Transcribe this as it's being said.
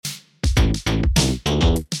Hello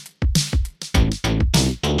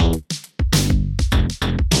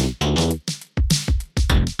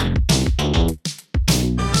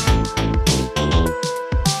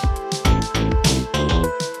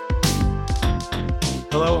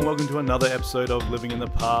and welcome to another episode of Living in the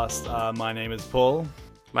Past. My name is Paul.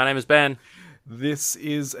 My name is Ben. This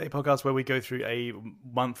is a podcast where we go through a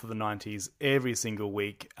month of the 90s every single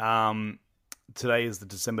week. Today is the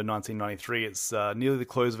December 1993. It's nearly the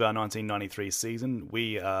close of our 1993 season.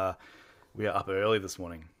 We are up early this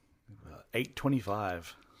morning,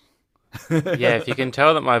 8:25. Yeah, if you can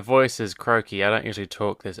tell that my voice is croaky, I don't usually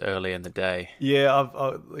talk this early in the day. Yeah,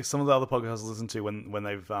 like some of the other podcasts I listen to when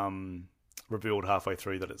they've revealed halfway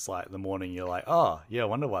through that it's like the morning, you're like, oh yeah, I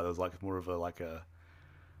wonder why there's like more of a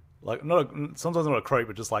sometimes not a croak,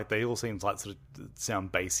 but just like they all seem like sort of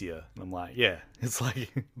sound bassier. And I'm like, yeah, it's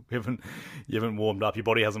like you haven't warmed up, your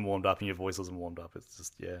body hasn't warmed up, and your voice hasn't warmed up. It's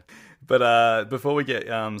just But before we get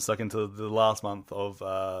stuck into the last month of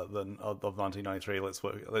 1993,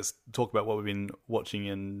 let's talk about what we've been watching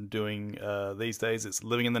and doing these days. It's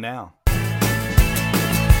living in the now.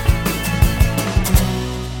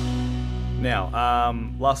 Now,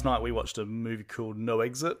 last night we watched a movie called No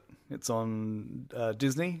Exit. It's on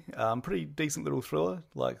Disney. Pretty decent little thriller,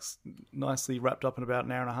 like nicely wrapped up in about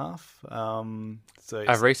an hour and a half. So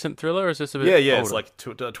a recent thriller, or is this a bit Yeah, older? it's like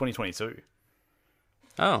 2022.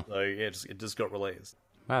 Oh. So yeah, it just got released.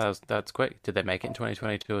 Wow, that's quick. Did they make it in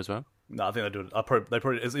 2022 as well? No, I think they do it.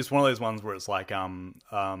 It's one of those ones where it's like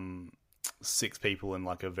 6 people in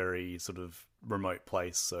like a very sort of remote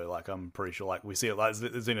place. So like I'm pretty sure like we see it like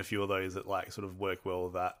there's been a few of those that like sort of work well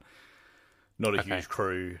with that. Not a huge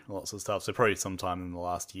crew, lots of stuff. So probably sometime in the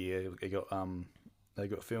last year they got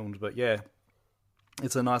filmed. But yeah,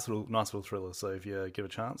 it's a nice little thriller. So if you give a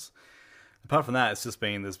chance. Apart from that,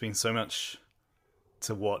 there's been so much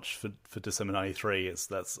to watch for December '93.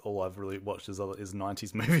 That's all I've really watched is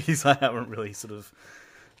 90s movies. I haven't really sort of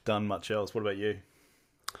done much else. What about you?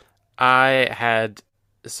 I had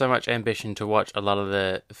so much ambition to watch a lot of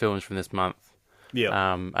the films from this month.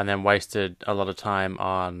 Yeah. And then wasted a lot of time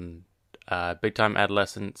on Big Time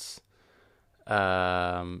Adolescence,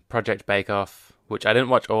 Project Bake Off, which I didn't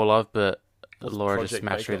watch all of, but Laura just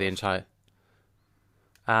smashed through the entire.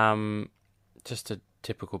 Just a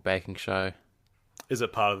typical baking show. Is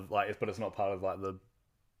it part of but it's not part of like the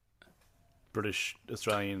British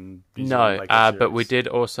Australian? No, but we did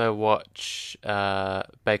also watch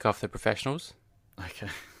Bake Off the Professionals. Okay.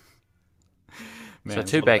 Man, so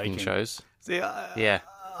 2 baking shows. See, yeah,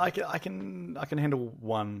 I can handle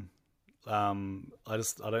one. I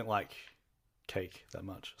don't like cake that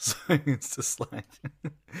much, so it's just like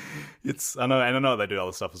I know they do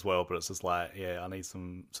other stuff as well, but it's just like I need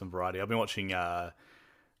some variety. I've been watching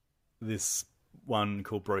this one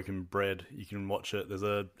called Broken Bread. You can watch it. There's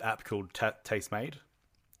an app called Tastemade,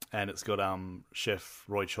 and it's got Chef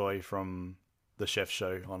Roy Choi from the Chef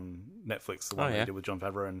Show on Netflix, the one he did with Jon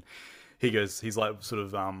Favreau, and he's like sort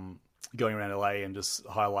of going around LA and just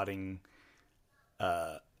highlighting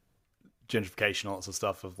gentrification, all sorts of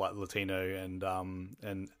stuff of like Latino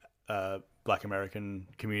and Black American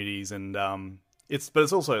communities, and it's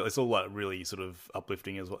all like really sort of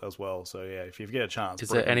uplifting as well. So yeah, if you get a chance, is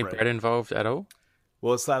there any bread involved at all?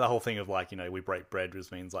 Well, it's like the whole thing of like we break bread,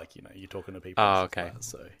 which means like you're talking to people. Oh, okay. Like that.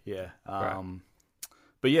 So yeah, right.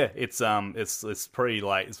 But yeah, it's pretty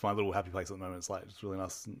like it's my little happy place at the moment. It's like it's really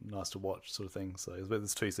nice to watch sort of thing. So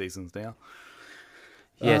there's 2 seasons now.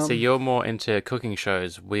 Yeah, so you're more into cooking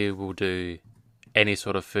shows. We will do any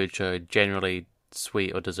sort of food show, generally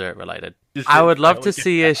sweet or dessert related. I would love to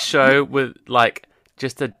see a show with like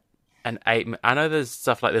just an 8. I know there's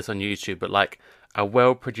stuff like this on YouTube, but like a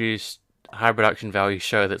well produced, high production value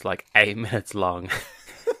show that's like 8 minutes long.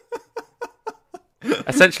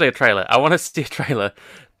 Essentially a trailer. I want to see a trailer,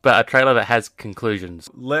 but a trailer that has conclusions.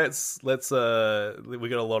 Let's we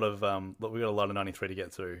got a lot of 93 to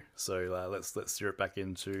get through. So let's steer it back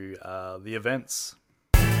into the events.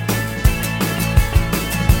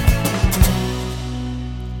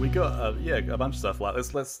 We got a bunch of stuff. Like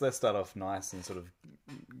let's start off nice and sort of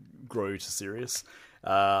grow to serious.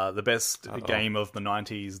 The best game of the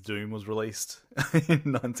 90s, Doom, was released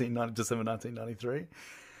in December 1993.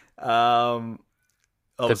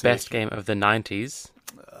 The best game of the 90s?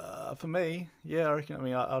 For me, yeah, I reckon. I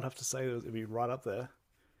mean, I'd have to say that it'd be right up there.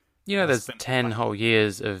 You know, there's 10 whole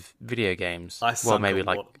years of video games. Well, maybe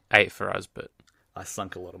like 8 for us, but I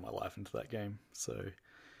sunk a lot of my life into that game. So,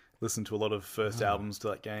 listened to a lot of first albums to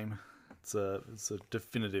that game. It's a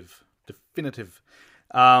definitive.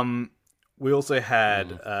 We also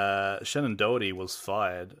had Shannon Doherty was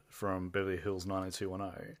fired from Beverly Hills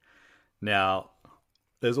 90210. Now,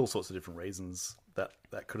 there's all sorts of different reasons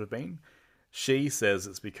that could have been. She says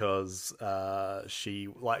it's because she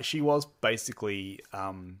was basically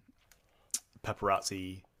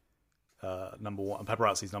paparazzi's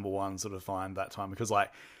number one sort of find that time, because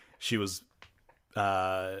like she was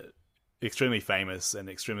extremely famous and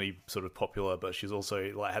extremely sort of popular, but she's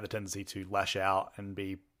also like had the tendency to lash out and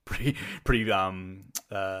be pretty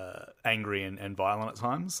angry and violent at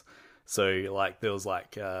times. So like there was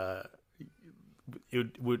like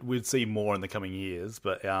we'd see more in the coming years,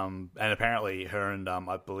 but and apparently her and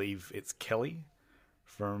I believe it's Kelly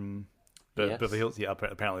from Beverly Hills. Yeah,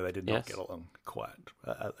 apparently they did not get along quite.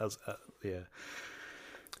 Yeah,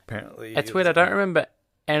 apparently it's weird. I don't remember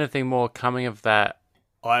anything more coming of that.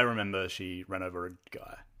 I remember she ran over a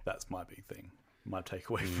guy. That's my big thing. My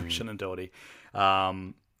takeaway from Shannen Doherty.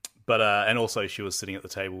 But and also she was sitting at the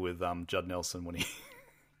table with Judd Nelson when he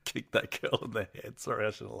kicked that girl in the head. Sorry,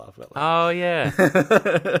 I shouldn't laugh about that. Oh yeah.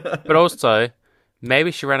 But also,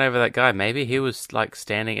 maybe she ran over that guy. Maybe he was like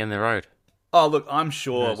standing in the road. Oh look, I'm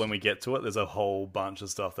sure when we get to it, there's a whole bunch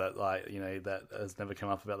of stuff that that has never come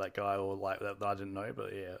up about that guy, or like that I didn't know.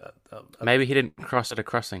 But yeah, maybe he didn't cross at a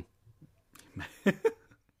crossing.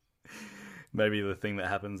 Maybe the thing that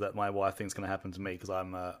happens that my wife thinks going to happen to me, because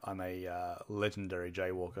I'm a legendary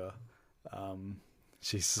jaywalker.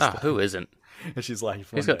 She's who isn't? She's like,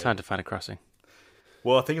 who's got time to find a crossing?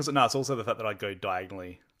 Well, I think it's also the fact that I go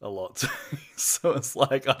diagonally a lot. So it's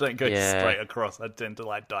like I don't go straight across. I tend to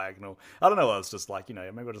like diagonal. I don't know. It's just like,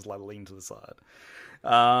 maybe I just like lean to the side.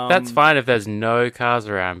 That's fine if there's no cars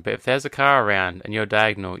around, but if there's a car around and you're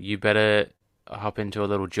diagonal, you better hop into a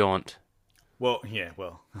little jaunt. Well, yeah,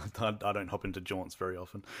 I don't hop into jaunts very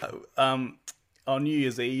often. On New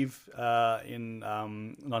Year's Eve in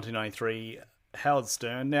 1993, Howard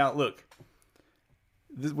Stern. Now, look,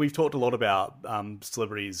 we've talked a lot about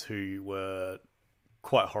celebrities who were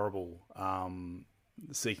quite horrible,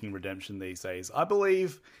 seeking redemption these days. I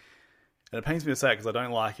believe, and it pains me to say it because I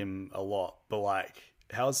don't like him a lot, but like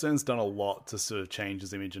Howard Stern's done a lot to sort of change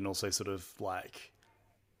his image and also sort of like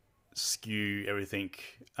skew everything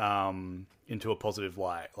into a positive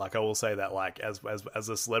light. Like I will say that like as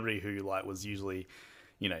a celebrity who like was usually,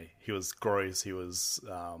 he was gross, he was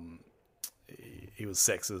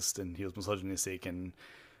sexist and he was misogynistic, and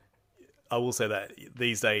I will say that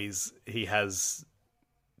these days he has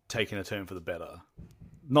taken a turn for the better.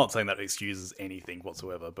 Not saying that excuses anything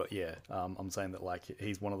whatsoever, but yeah, I'm saying that like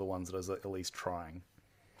he's one of the ones that is at least trying.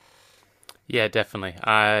 Yeah, definitely.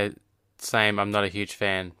 I'm not a huge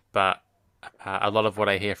fan, but a lot of what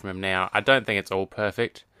I hear from him now, I don't think it's all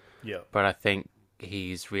perfect. Yeah. But I think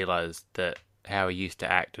he's realised that how he used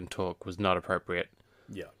to act and talk was not appropriate.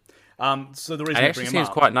 Yeah. So the reason it actually seems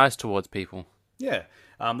quite nice towards people. Yeah.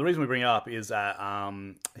 The reason we bring it up is that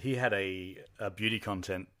he had a beauty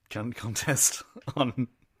contest on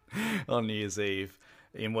New Year's Eve,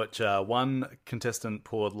 in which one contestant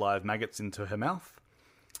poured live maggots into her mouth.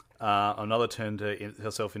 Another turned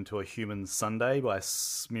herself into a human sundae by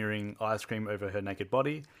smearing ice cream over her naked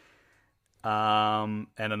body. And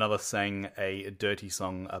another sang a dirty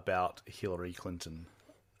song about Hillary Clinton.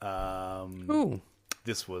 Ooh.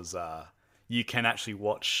 This was... you can actually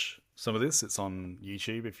watch some of this. It's on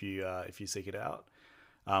YouTube if you seek it out.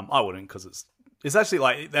 I wouldn't, because it's actually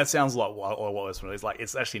like... That sounds like what was it's like.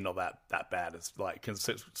 It's actually not that bad. It's like...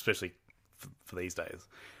 Especially for these days.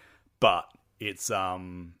 But it's...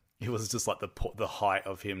 It was just like the height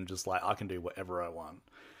of him just like, I can do whatever I want.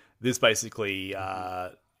 This basically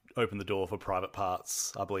opened the door for Private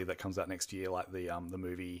Parts. I believe that comes out next year, like the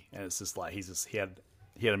movie. And it's just like he had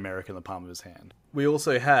America in the palm of his hand. We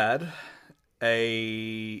also had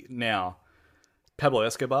Pablo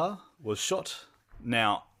Escobar was shot.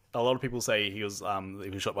 Now, a lot of people say he was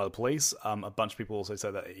shot by the police. A bunch of people also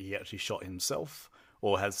say that he actually shot himself,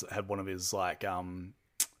 or has had one of his like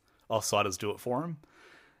offsiders do it for him.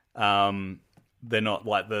 They're not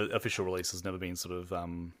like, the official release has never been sort of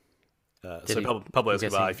Pablo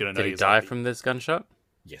Escobar, if you don't know, did he die from this gunshot?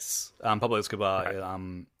 Yes. Pablo Escobar,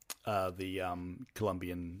 the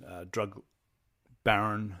Colombian drug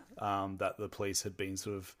baron that the police had been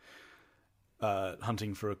sort of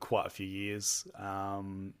hunting for quite a few years.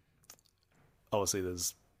 Obviously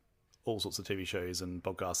there's all sorts of TV shows and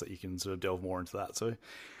podcasts that you can sort of delve more into that. So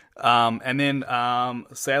and then,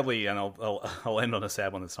 sadly, and I'll end on a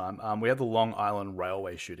sad one this time, we had the Long Island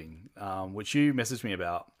Railway shooting, which you messaged me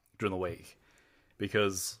about during the week,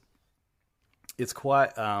 because it's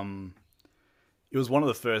quite, it was one of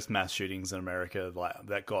the first mass shootings in America, like,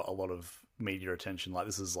 that got a lot of media attention. Like,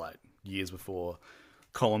 this is like years before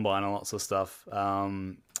Columbine and lots of stuff.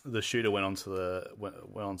 the shooter went onto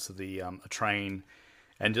the a train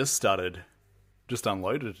and just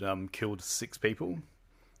unloaded, killed 6 people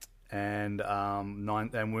and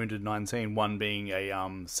wounded 19. One being a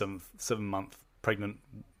 7-month pregnant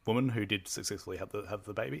woman who did successfully have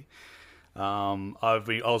the baby. I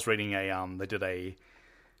was reading they did a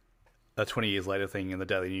 20 years later thing in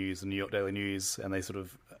the New York Daily News, and they sort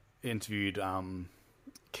of interviewed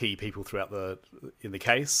key people in the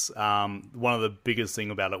case. One of the biggest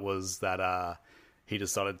thing about it was that he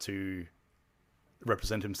decided to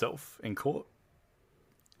represent himself in court.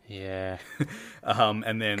 Yeah.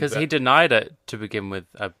 And then because he denied it to begin with,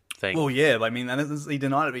 I think. Well, yeah, I mean, and he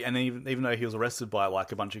denied it, and even though he was arrested by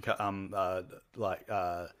like a bunch of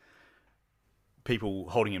people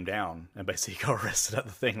holding him down, and basically got arrested at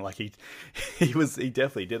the thing. Like he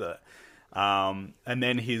definitely did it. And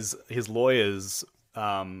then his lawyers.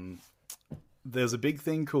 There's a big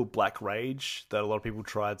thing called Black Rage that a lot of people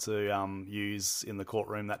tried to use in the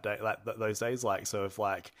courtroom those days. Like, so if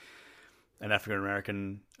like an African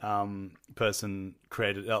American person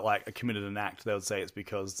committed an act, they would say it's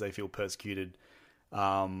because they feel persecuted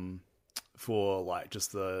for like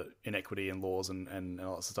just the inequity in laws and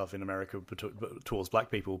all that stuff in America towards black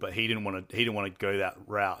people. But he didn't want to go that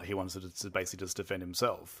route. He wanted to basically just defend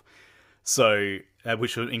himself. So,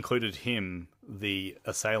 which included him, the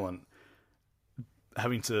assailant,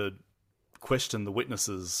 having to question the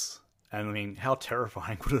witnesses. And I mean, how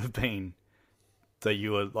terrifying would it have been that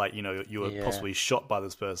you were possibly shot by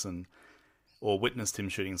this person or witnessed him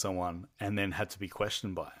shooting someone and then had to be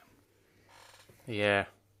questioned by him? Yeah.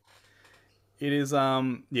 It is,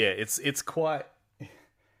 it's quite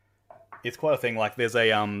a thing. Like, there's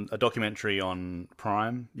a documentary on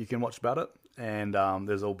Prime you can watch about it. And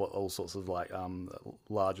there's all sorts of like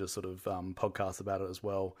larger sort of podcasts about it as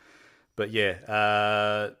well. But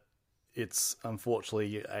yeah, it's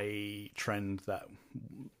unfortunately a trend that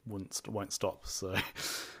won't stop. So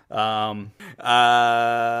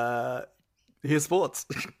here's sports.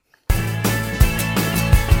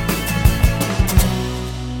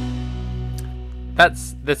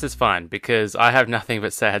 This is fine because I have nothing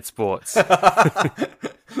but sad sports.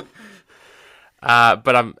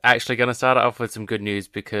 But I'm actually going to start it off with some good news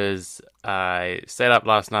because I stayed up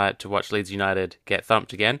last night to watch Leeds United get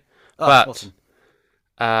thumped again. Oh, but awesome.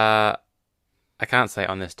 I can't say it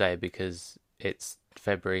on this day because it's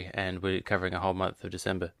February and we're covering a whole month of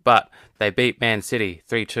December. But they beat Man City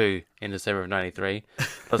 3-2 in December of '93.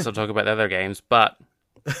 Let's not talk about the other games, but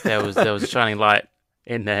there was a shining light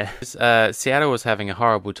in there. Seattle was having a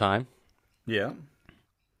horrible time. Yeah.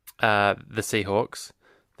 The Seahawks,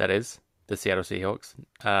 that is. The Seattle Seahawks.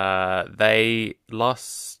 They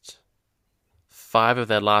lost 5 of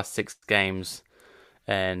their last 6 games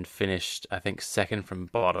and finished, I think, second from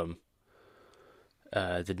bottom.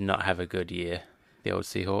 Did not have a good year, the old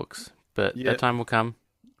Seahawks. But that time will come.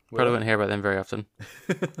 Probably won't hear about them very often.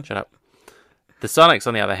 Shut up. The Sonics,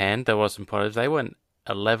 on the other hand, there was some positives. They went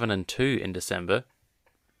 11-2 in December.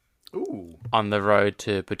 Ooh. On the road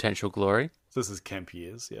to potential glory. So this is camp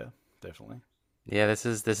years, yeah, definitely. Yeah, this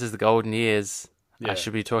is the golden years. Yeah. I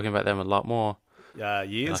should be talking about them a lot more.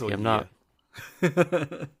 Years Lucky or I'm not.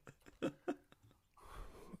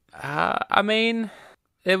 I mean,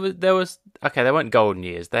 there was okay. They weren't golden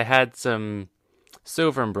years. They had some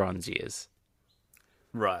silver and bronze years.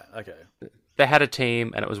 Right. Okay. They had a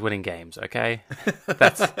team and it was winning games. Okay,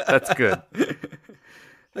 that's good.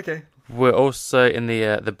 Okay. We're also in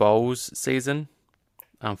the bowls season.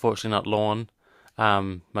 Unfortunately, not lawn.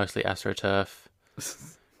 Mostly AstroTurf.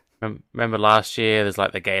 Remember last year? There's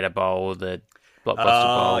like the Gator Bowl, the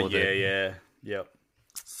Blockbuster Bowl. Yep.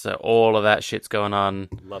 So all of that shit's going on.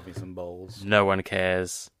 Love me some bowls. No one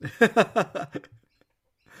cares. We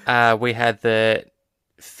had the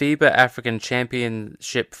FIBA African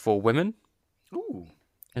Championship for women. Ooh.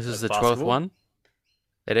 This is the 12th one.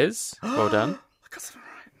 It is. Well done. I got something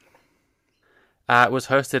right. It was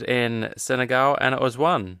hosted in Senegal and it was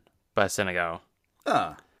won by Senegal.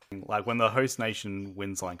 Like when the host nation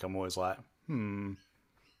wins, like I'm always like, Well,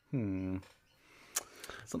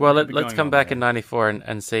 let's come back in '94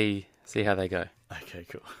 and see how they go. Okay,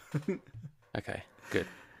 cool. Okay, good.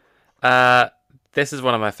 This is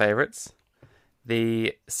one of my favorites.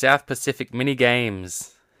 The South Pacific Mini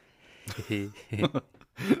Games. Is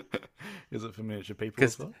it for miniature people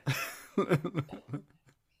as well?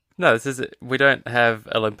 No, we don't have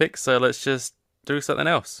Olympics, so let's just do something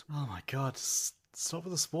else. Oh my god, just stop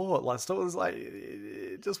with the sport. Like, stop with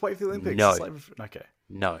this, just wait for the Olympics. No. Okay.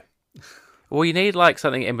 No. Well, you need like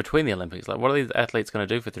something in between the Olympics. Like, what are these athletes going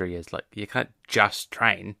to do for 3 years? Like, you can't just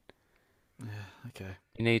train. Yeah, okay.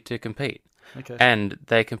 You need to compete. Okay. And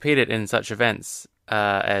they competed in such events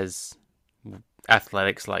as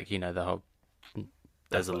athletics, like, the whole...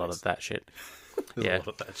 There's a lot of that shit. There's a lot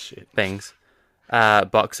of that shit. Things.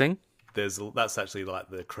 Boxing. That's actually like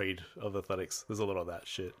the creed of athletics. There's a lot of that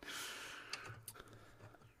shit.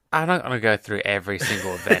 I'm not going to go through every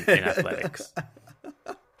single event in athletics.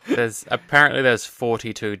 There's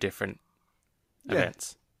 42 different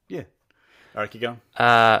events. Yeah. All right, keep going.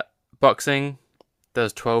 Boxing,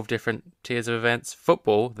 there's 12 different tiers of events.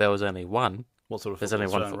 Football, there was only one. What sort of There's football?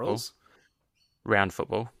 only one football. Rules? Round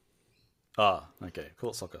football. Ah, okay.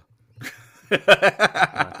 Court soccer.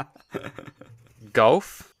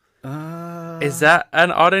 Golf. Is that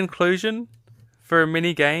an odd inclusion for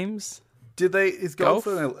mini games? Is golf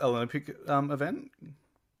an Olympic event?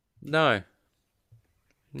 No.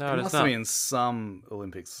 No, it it's not. must be in some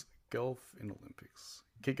Olympics. Golf in Olympics.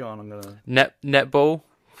 Keep going. I'm gonna. Netball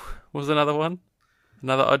was another one.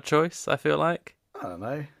 Another odd choice, I feel like. I don't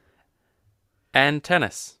know. And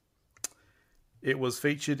tennis. It was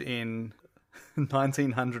featured in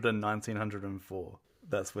 1900 and 1904.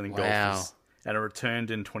 That's when golf was. And it returned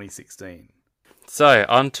in 2016. So,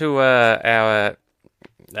 on to our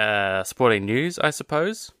sporting news, I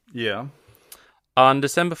suppose. Yeah. On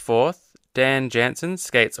December 4th, Dan Jansen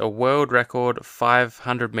skates a world record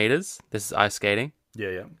 500 meters. This is ice skating.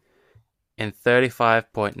 Yeah. In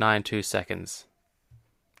 35.92 seconds.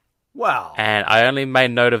 Wow. And I only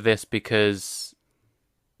made note of this because,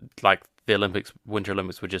 like, the Winter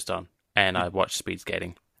Olympics were just on, and I watched speed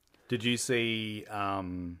skating. Did you see?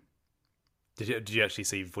 Did you actually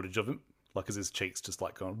see footage of him? Like, is his cheeks just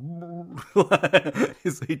like going?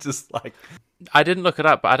 Is he just like? I didn't look it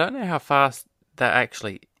up, but I don't know how fast that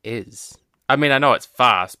actually is. I mean, I know it's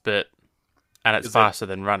fast, and it's faster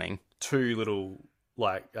than running. Two little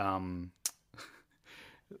like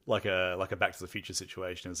like a Back to the Future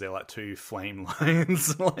situation. Is there like two flame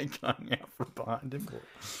lines like going out from behind him?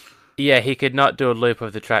 Yeah, he could not do a loop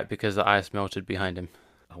of the track because the ice melted behind him.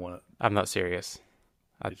 I want it. I'm not serious.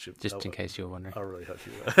 Just in case you were wondering. I really hope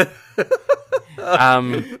you were.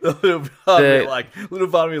 The little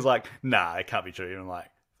part of me is like, nah, it can't be true. And I'm like,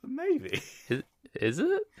 maybe. Is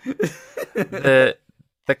it?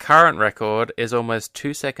 The current record is almost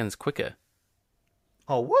 2 seconds quicker.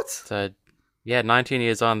 Oh, what? So, yeah, 19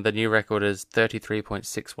 years on, the new record is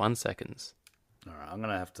 33.61 seconds. All right, I'm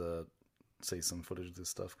gonna have to see some footage of this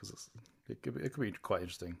stuff because it could be quite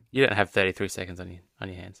interesting. You don't have 33 seconds on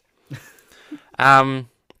your hands.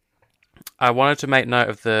 I wanted to make note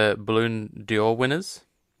of the Ballon d'Or winners.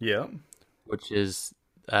 Yeah. Which is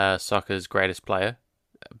soccer's greatest player,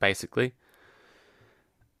 basically.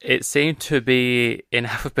 It seemed to be in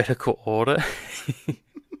alphabetical order.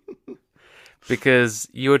 Because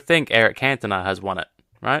you would think Eric Cantona has won it,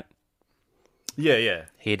 right? Yeah.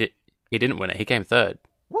 He didn't win it. He came third.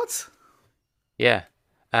 What? Yeah.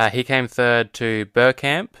 He came third to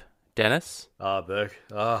Bergkamp, Dennis. Berg.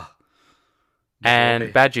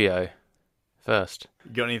 And Baggio first.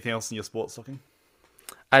 You got anything else in your sports stocking?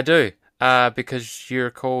 I do. Because you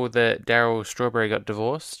recall that Darryl Strawberry got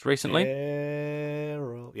divorced recently?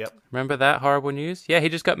 Yep. Remember that horrible news? Yeah, he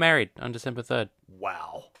just got married on December 3rd.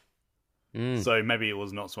 Wow. So maybe it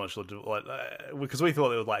was not so much like because we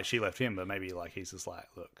thought it was like she left him, but maybe like he's just like,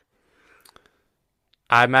 look.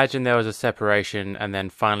 I imagine there was a separation, and then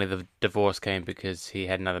finally the divorce came because he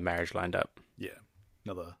had another marriage lined up. Yeah,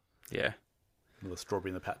 another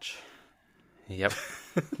strawberry in the patch. Yep.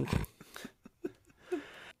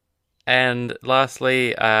 And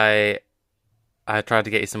lastly, I tried to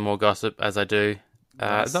get you some more gossip, as I do.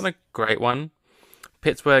 Nice. It's not a great one.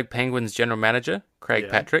 Pittsburgh Penguins general manager, Craig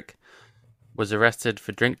Patrick, was arrested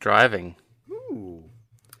for drink driving. Ooh.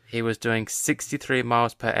 He was doing 63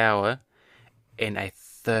 miles per hour in a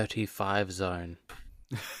 35 zone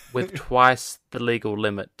with twice the legal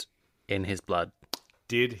limit in his blood.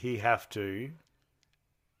 Did he have to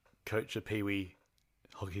coach a Pee-wee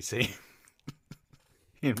hockey team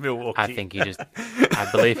in Milwaukee? I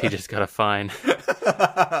believe he just got a fine.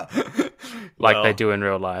 Like they do in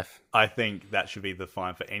real life. I think that should be the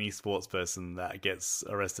fine for any sports person that gets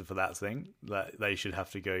arrested for that thing. That they should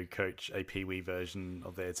have to go coach a Pee-wee version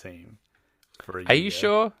of their team for a year. Are you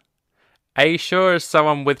sure? Are you sure as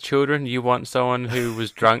someone with children you want someone who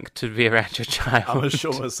was drunk to be around your child? I'm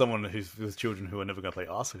sure as someone who's with children who are never going to play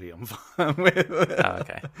ice hockey, I'm fine with. Oh,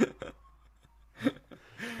 okay.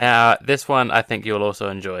 This one I think you'll also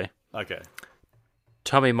enjoy. Okay.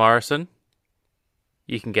 Tommy Morrison.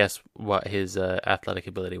 You can guess what his athletic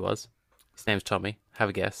ability was. His name's Tommy. Have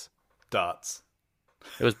a guess. Darts.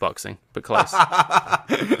 It was boxing, but close.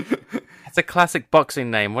 It's a classic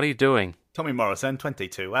boxing name. What are you doing? Tommy Morrison,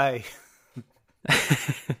 22, eh?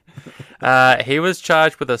 He was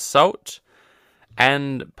charged with assault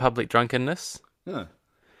and public drunkenness. Huh.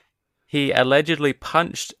 He allegedly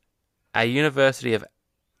punched a University of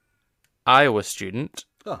Iowa student.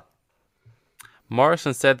 Oh.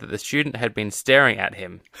 Morrison said that the student had been staring at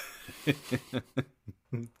him.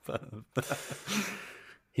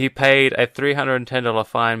 He paid a $310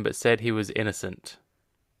 fine but said he was innocent.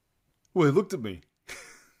 Well, he looked at me.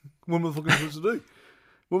 What am I fucking supposed to do?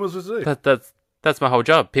 What am I supposed to do? That's my whole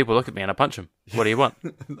job. People look at me and I punch them. What do you want?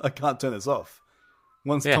 I can't turn this off.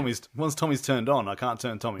 Once Tommy's turned on, I can't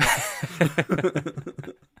turn Tommy off.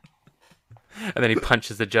 And then he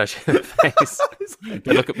punches the judge in the face.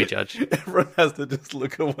 Look at me, judge. Everyone has to just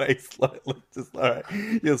look away slightly. Just, all right,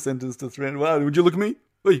 you're sentenced to 300. Wow, would you look at me?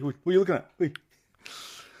 Wait, what are you looking at? Wait.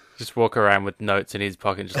 Just walk around with notes in his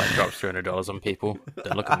pocket and just like drops $300 on people.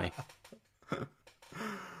 Don't look at me.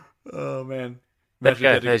 Oh, man. There's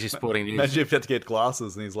your sporting news. Imagine if you had to get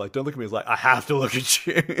glasses and he's like, don't look at me. He's like, I have to look at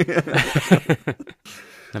you.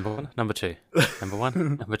 Number one, number two. Number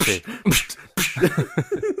one, number two.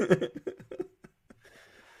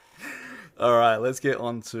 All right, let's get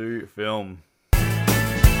on to film.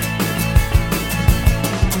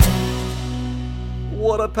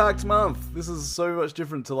 What a packed month. This is so much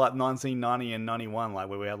different to like 1990 and 91, like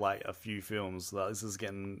where we had like a few films. Like, this is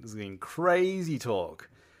getting crazy talk.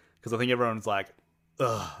 Because I think everyone's like,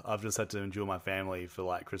 ugh, I've just had to endure my family for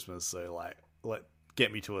like Christmas, so like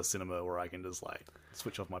get me to a cinema where I can just like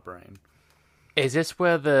switch off my brain. Is this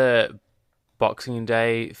where the Boxing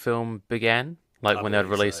Day film began? Like when they'd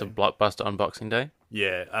release a blockbuster on Boxing Day?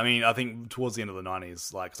 Yeah, I mean, I think towards the end of the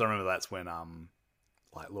 90s, like, because I remember that's when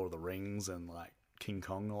like Lord of the Rings and like King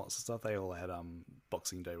Kong and all that sort of stuff, they all had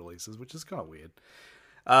Boxing Day releases, which is kind of weird.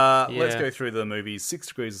 Let's go through the movies. 6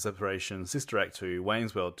 Degrees of Separation, Sister Act 2,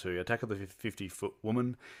 Wayne's World 2, Attack of the 50-Foot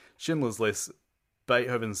Woman, Schindler's List,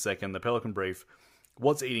 Beethoven's Second, The Pelican Brief,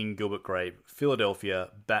 What's Eating Gilbert Grape, Philadelphia,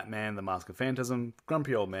 Batman, The Mask of Phantasm,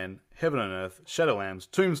 Grumpy Old Men, Heaven and Earth, Shadowlands,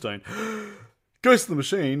 Tombstone, Ghost of the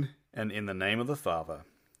Machine, and In the Name of the Father.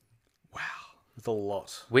 Wow, that's a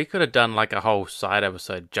lot. We could have done like a whole side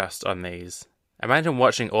episode just on these. Imagine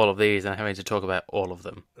watching all of these and having to talk about all of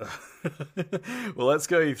them. Well, let's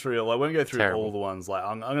go through. I won't go through all the ones. Like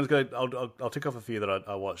I'm going to go. I'll tick off a few that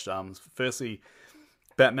I watched. Firstly,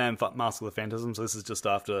 Batman: Mask of the Phantasm. So this is just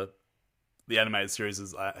after the animated series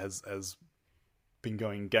has been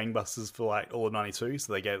going gangbusters for like all of '92.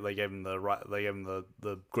 So they gave him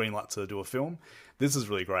the green light to do a film. This is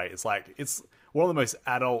really great. It's one of the most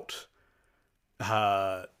adult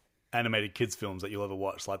animated kids films that you'll ever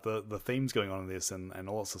watch. Like the themes going on in this and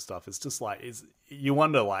all sorts of stuff. It's just like you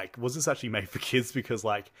wonder, like, was this actually made for kids? Because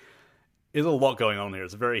like there's a lot going on here.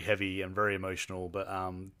 It's very heavy and very emotional, but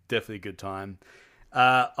definitely a good time.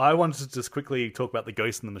 I wanted to just quickly talk about The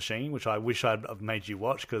Ghost in the Machine, which I wish I'd have made you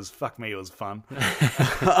watch, because fuck me, it was fun.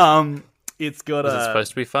 It's got Was it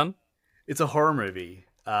supposed to be fun? It's a horror movie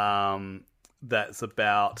that's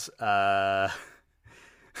about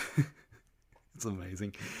it's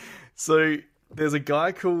amazing. So there's a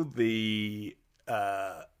guy called the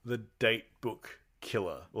Date Book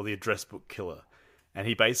Killer, or the Address Book Killer, and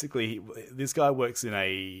this guy works in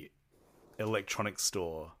a electronics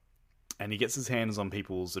store, and he gets his hands on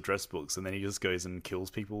people's address books, and then he just goes and kills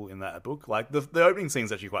people in that book. Like the opening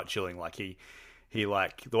scene's actually quite chilling. Like he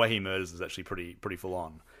like the way he murders is actually pretty full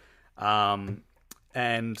on.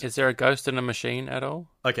 And is there a ghost in a machine at all?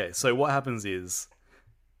 Okay, so what happens is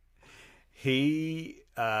he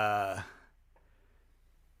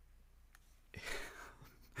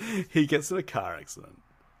gets in a car accident,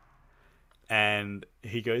 and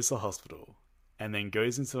he goes to the hospital, and then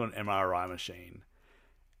goes into an MRI machine,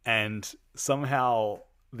 and somehow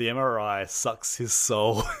the MRI sucks his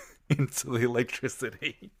soul into the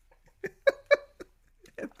electricity.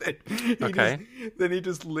 And then he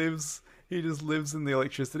just lives in the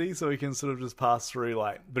electricity, so he can sort of just pass through,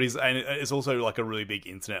 like, and it's also like a really big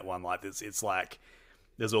internet one. Like it's like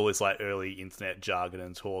there's all this like early internet jargon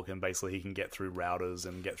and talk, and basically he can get through routers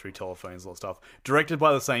and get through telephones and all that stuff. Directed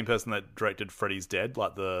by the same person that directed Freddy's Dead,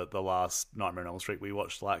 like the last Nightmare on Elm Street we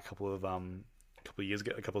watched like a couple of years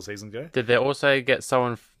ago, a couple of seasons ago. Did they also get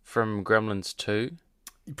someone from Gremlins 2?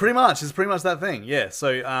 Pretty much, it's pretty much that thing, yeah.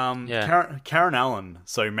 So, Karen Allen,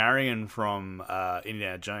 so Marion from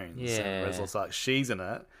Indiana Jones, and Reservoir Stark, she's in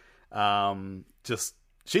it.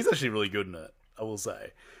 She's actually really good in it, I will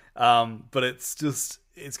say. But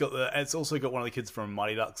it's also got one of the kids from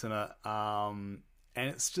Mighty Ducks in it, and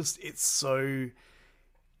it's so.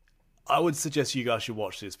 I would suggest you guys should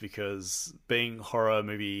watch this, because being horror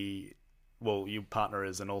movie, well, your partner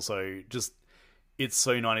is, and also just. it's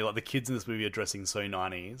so 90s. Like the kids in this movie are dressing so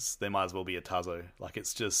 90s, they might as well be a Tazo. Like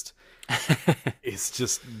it's just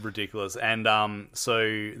ridiculous. And so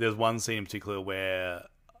there's one scene in particular where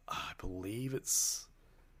I believe it's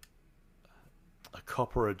a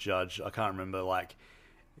cop or a judge, I can't remember, like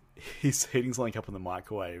he's heating something up in the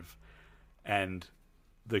microwave and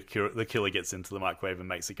the killer gets into the microwave and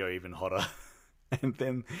makes it go even hotter. And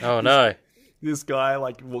then this guy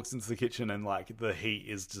like walks into the kitchen and like the heat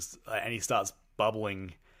is just, and he starts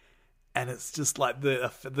bubbling, and it's just like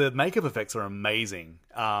the makeup effects are amazing.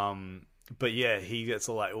 But yeah, he gets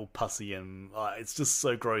all pussy and it's just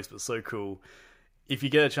so gross but so cool. If you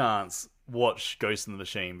get a chance, watch Ghost in the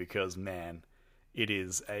Machine, because man, it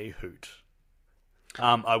is a hoot.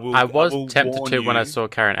 I was tempted to when I saw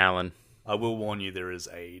Karen Allen. I will warn you, there is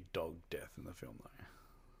a dog death in the film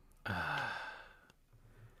though.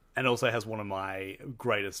 And also has one of my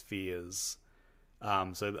greatest fears.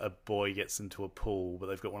 So a boy gets into a pool, but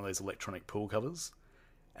they've got one of those electronic pool covers,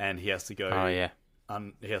 and he has to go. Oh yeah.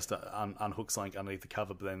 He has to unhook something underneath the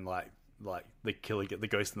cover, but then like the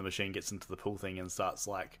ghost in the machine gets into the pool thing and starts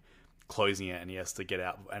like closing it, and he has to get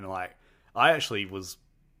out. And like I actually was,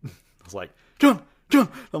 I was like, John.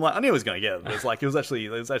 I'm like, I knew he was going to get it. But it was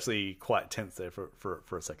actually quite tense there for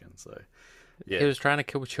a second. So yeah, he was trying to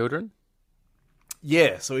kill children.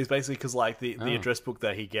 Yeah, so he's basically, because like the address book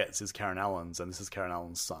that he gets is Karen Allen's, and this is Karen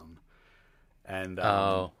Allen's son. And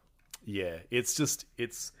yeah, it's and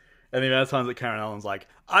the amount of times that Karen Allen's like,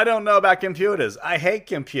 I don't know about computers, I hate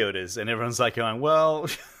computers, and everyone's like going, well,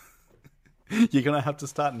 you're gonna have to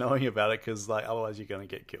start knowing about it, because like otherwise you're gonna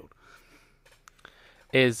get killed.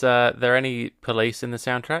 Is there any police in the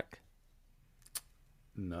soundtrack?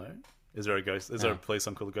 No. Is there a ghost? Is there a police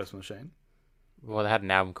song called The Ghost in the Machine? Well, they had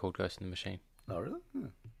an album called Ghost in the Machine. Oh, really? Yeah.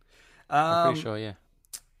 I'm pretty sure, yeah.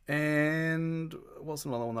 And what's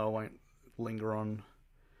another one that I won't linger on?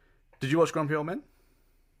 Did you watch Grumpy Old Men?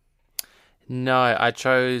 No, I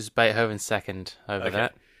chose Beethoven second over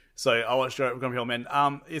that. So I watched Grumpy Old Men.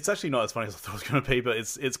 It's actually not as funny as I thought it was going to be, but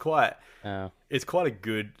it's quite a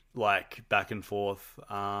good like back and forth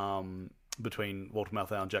between Walter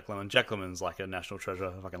Matthau and Jack Lemmon. Jack Lemmon's like a national treasure.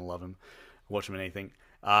 I fucking love him. Watch him in anything.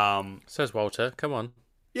 Says Walter. Come on.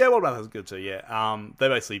 Yeah, Walter Matthau's good too. Yeah. They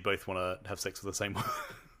basically both want to have sex with the same one.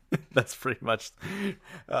 That's pretty much.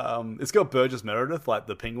 It's got Burgess Meredith, like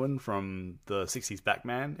the Penguin from the '60s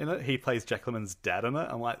Batman, in it. He plays Jack Lemmon's dad in it.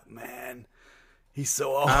 I'm like, man, he's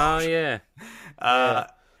so old. Oh yeah.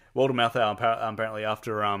 Walter Matthau apparently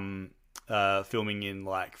after filming in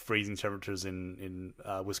like freezing temperatures in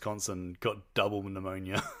Wisconsin got double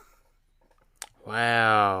pneumonia.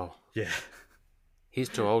 Wow. Yeah. He's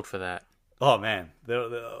too old for that. Oh man, they're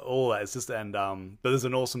all that. It's just but there's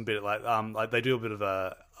an awesome bit like they do a bit of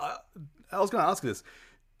a. I was going to ask you this: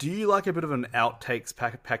 do you like a bit of an outtakes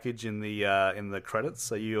package in the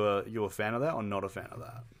credits? Are you a fan of that or not a fan of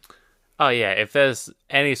that? Oh yeah, if there's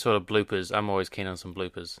any sort of bloopers, I'm always keen on some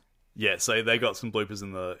bloopers. Yeah, so they got some bloopers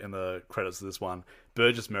in the credits of this one.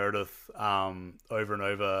 Burgess Meredith over and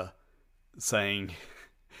over saying,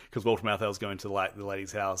 because Walter Matthau's going to like the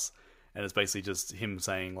lady's house. And it's basically just him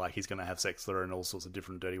saying like he's going to have sex with her in all sorts of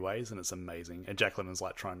different dirty ways, and it's amazing. And Jack Lemmon's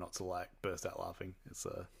like trying not to like burst out laughing. It's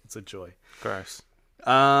a joy. Gross.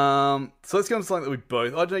 So let's go on to something that we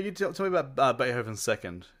both. Oh no, you tell me about Beethoven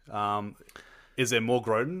second. Is there more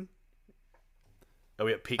Grodin? Are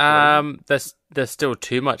we at peak Grodin? There's still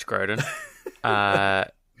too much Grodin.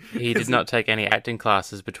 He did not take any acting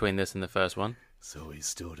classes between this and the first one. So he's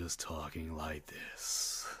still just talking like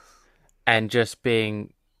this, and just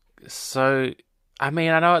being. So, I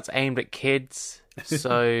mean, I know it's aimed at kids,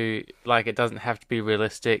 so, like, it doesn't have to be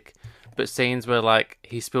realistic, but scenes where, like,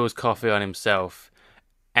 he spills coffee on himself,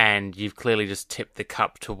 and you've clearly just tipped the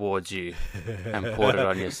cup towards you and poured it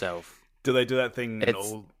on yourself. Do they do that thing in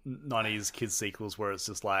all 90s kids sequels where it's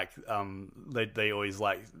just, like, they always,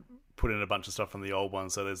 like, put in a bunch of stuff from the old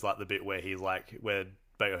one, so there's, like, the bit where he's, like, where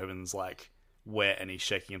Beethoven's, like, wet and he's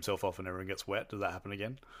shaking himself off and everyone gets wet? Does that happen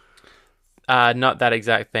again? Not that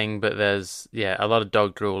exact thing, but there's a lot of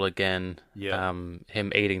dog drool again. Yeah.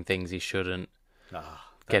 Him eating things he shouldn't.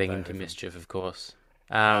 Getting into mischief, of course.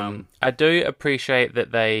 I do appreciate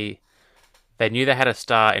that they knew they had a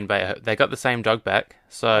star in Beethoven. They got the same dog back,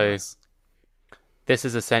 so this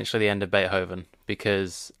is essentially the end of Beethoven,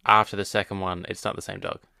 because after the second one, it's not the same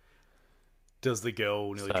dog. Does the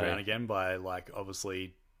girl nearly drown again by, like,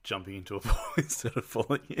 obviously jumping into a pool instead of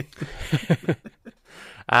falling in?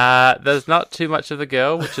 There's not too much of the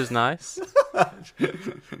girl, which is nice.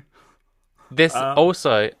 This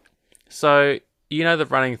also, so you know the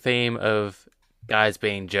running theme of guys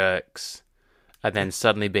being jerks and then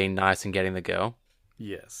suddenly being nice and getting the girl?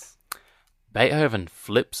 Yes. Beethoven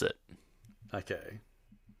flips it. Okay.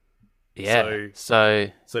 Yeah. So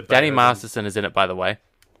Danny Beethoven... Masterson is in it, by the way.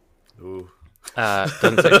 Ooh.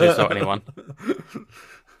 Doesn't sexually assault anyone.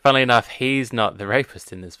 Funnily enough, he's not the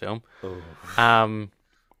rapist in this film. Ooh.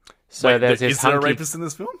 So Wait, there's his is there a rapist in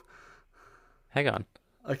this film? Hang on.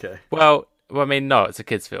 Okay. Well, I mean, no, it's a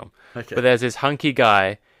kid's film. Okay. But there's this hunky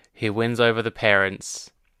guy who wins over the parents,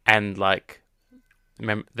 and like,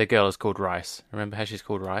 remember, the girl is called Rice. Remember how she's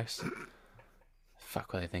called Rice?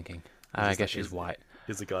 Fuck, what are they thinking? I guess she's white.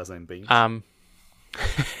 Is the guy's name Beans?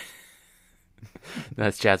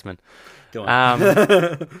 That's Jasmine. Go on.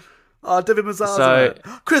 David Mazzar's in it.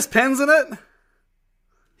 Chris Penn's in it?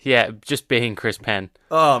 Yeah, just being Chris Penn.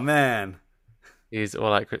 Oh, man. He's all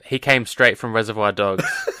like... He came straight from Reservoir Dogs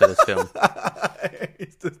for this film.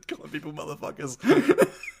 He's just calling people motherfuckers.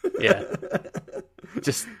 Yeah.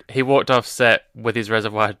 Just, he walked off set with his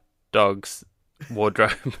Reservoir Dogs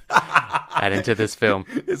wardrobe and into this film.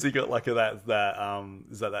 Has he got like is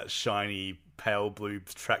that shiny pale blue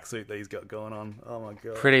tracksuit that he's got going on? Oh my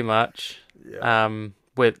god. Pretty much. Yeah.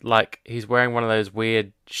 With like he's wearing one of those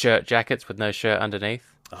weird shirt jackets with no shirt underneath,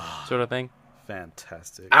 sort of thing.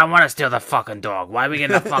 Fantastic. I want to steal the fucking dog. Why are we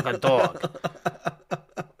getting the fucking dog?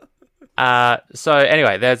 So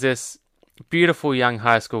anyway, there's this beautiful young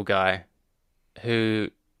high school guy who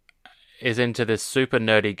is into this super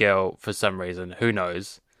nerdy girl for some reason. Who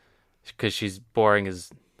knows? Because she's boring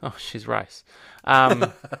as... Oh, she's Rice.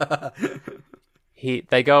 They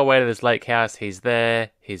go away to this lake house. He's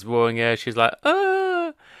there. He's wooing her. She's like,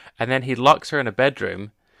 ah! And then he locks her in a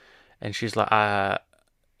bedroom. And she's like,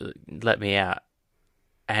 let me out.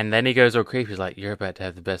 And then he goes all creepy. He's like, you're about to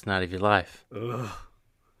have the best night of your life. Ugh.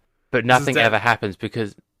 But nothing ever happens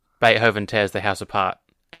because Beethoven tears the house apart.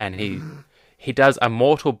 And he does a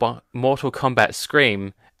Mortal Kombat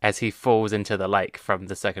scream as he falls into the lake from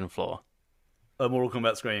the second floor. A Mortal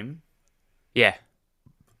Kombat scream? Yeah.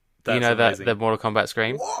 That's you know amazing. the Mortal Kombat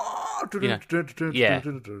scream? Yeah.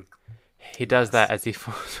 He does that as he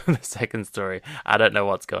falls from the second story. I don't know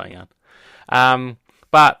what's going on.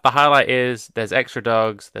 But the highlight is there's extra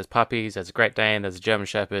dogs, there's puppies, there's a Great Dane, there's a German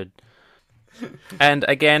Shepherd. And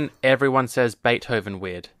again, everyone says Beethoven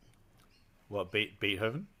weird. What,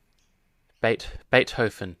 Beethoven?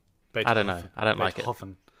 Beethoven. I don't know. I don't like it.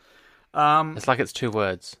 It's like it's 2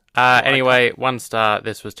 words. Anyway, 1 star.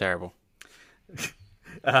 This was terrible.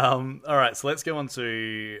 All right, so let's go on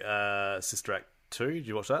to Sister Act 2. Did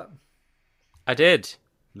you watch that? I did.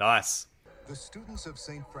 Nice. The students of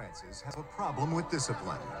St. Francis have a problem with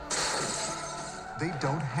discipline. They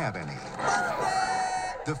don't have any.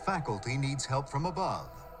 The faculty needs help from above.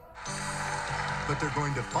 But they're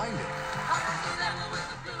going to find it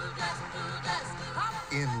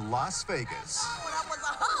in Las Vegas.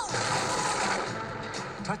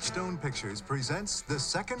 Touchstone Pictures presents the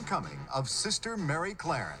second coming of Sister Mary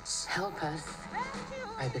Clarence. Help us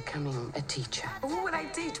by becoming a teacher. Who would I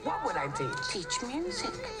teach? What would I teach? Teach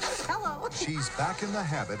music. Hello. She's back in the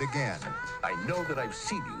habit again. I know that I've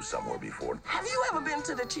seen you somewhere before. Have you ever been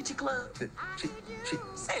to the Chi-Chi Club?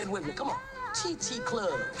 Say it with me. Come on. Chi-Chi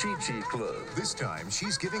Club. Chi-Chi Club. This time,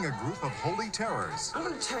 she's giving a group of holy terrors I'm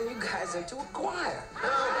going to turn you guys into a choir.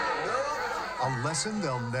 a lesson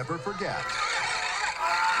they'll never forget.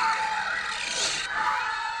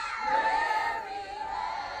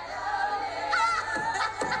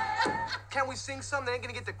 Can we sing something that ain't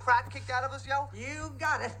gonna get the crap kicked out of us, yo? You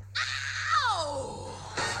got it. Ow!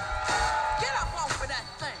 Get up off of that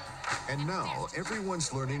thing. And now,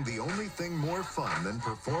 everyone's learning the only thing more fun than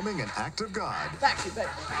performing an act of God Thank you, baby.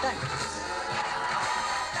 Thank you.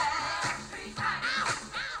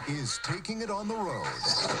 is taking it on the road.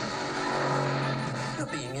 You're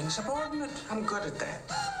being insubordinate. I'm good at that.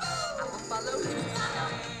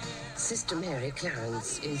 Sister Mary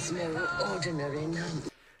Clarence is no ordinary nun.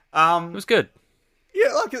 It was good.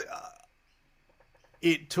 Yeah, like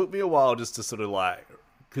it took me a while just to sort of like,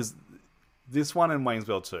 because this one and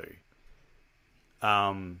Waynesville 2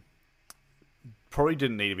 probably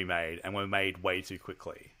didn't need to be made and were made way too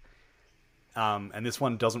quickly. And this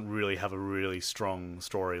one doesn't really have a really strong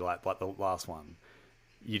story like the last one.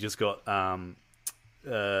 You just got her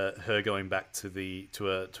going back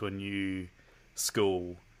to a new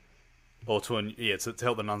school, or to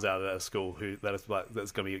help the nuns out at a school that's going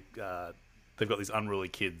to be they've got these unruly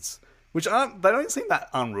kids, which they don't seem that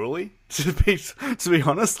unruly to be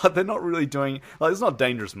honest. Like they're not really doing like it's not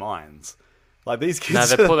Dangerous Minds. Like these kids, no,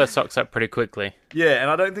 they pull their socks up pretty quickly. Yeah,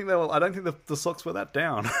 and I don't think the socks were that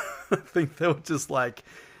down. I think they were just like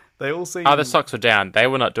they all seem. Oh, the socks were down. They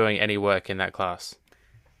were not doing any work in that class.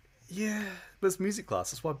 Yeah, but it's music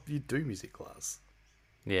class. That's why you do music class.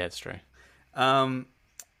 Yeah, it's true.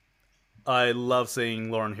 I love seeing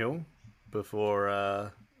Lauryn Hill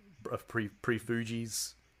before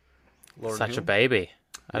pre-Fugees. Such a baby.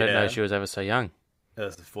 I didn't know she was ever so young. Her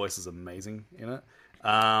voice is amazing in it.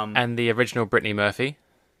 And the original Brittany Murphy.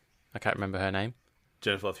 I can't remember her name.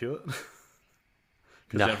 Jennifer Love Hewitt.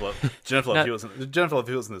 No. Jennifer Love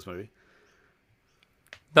Hewitt's in this movie.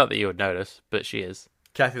 Not that you would notice, but she is.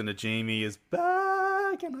 Kathy Najimy is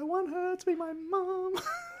back, and I want her to be my mom.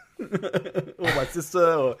 Or my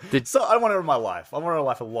sister. So I want her in my life. I want her in my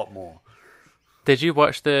life a lot more. Did you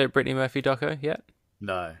watch the Brittany Murphy doco yet?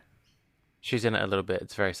 No. She's in it a little bit.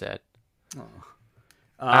 It's very sad.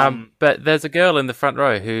 But there's a girl in the front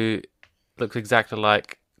row who looks exactly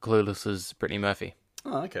like Clueless's Brittany Murphy.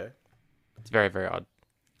 Oh, okay. It's very, very odd.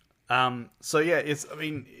 So yeah,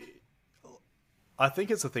 I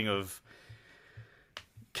think it's a thing of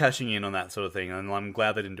cashing in on that sort of thing, and I'm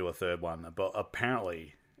glad they didn't do a third one. But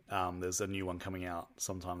apparently, there's a new one coming out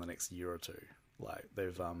sometime the next year or two. Like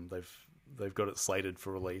they've got it slated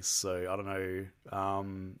for release. So I don't know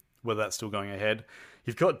whether that's still going ahead.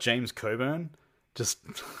 You've got James Coburn just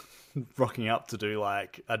rocking up to do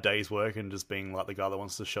like a day's work and just being like the guy that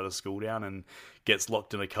wants to shut a school down and gets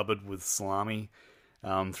locked in a cupboard with salami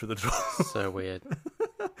through the door. So weird.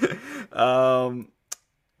 I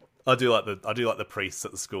do like the priests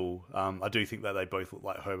at the school. I do think that they both look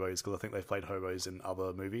like hobos because I think they've played hobos in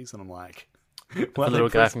other movies, and I'm like, the little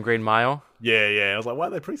guy from Green Mile. Yeah. I was like, why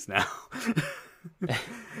are they priests now?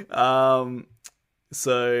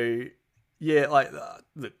 So yeah, like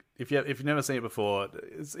look, if you've never seen it before,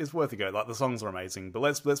 it's worth a go. Like the songs are amazing, but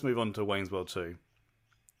let's move on to Wayne's World 2.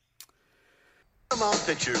 Paramount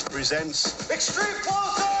Pictures presents Extreme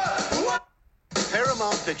Closer!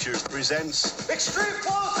 Paramount Pictures presents Extreme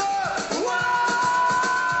Closer!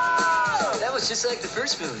 Wow! That was just like the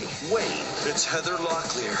first movie. Wayne. It's Heather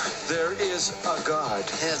Locklear. There is a God.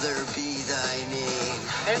 Heather be thy name.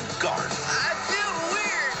 And Garth. I feel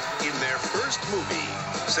weird! In their first movie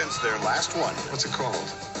since their last one. What's it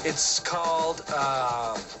called? It's called,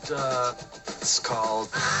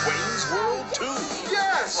 Wayne's World 2.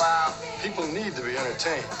 Yes! Wow. People need to be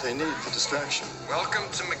entertained. They need the distraction. Welcome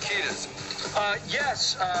to Makita's.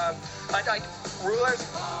 Yes, I'd like rulers,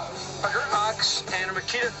 butter ox, and a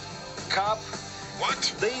Makita cup.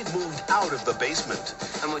 What? They moved out of the basement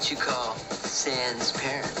I'm what you call Sans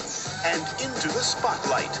parents. and into the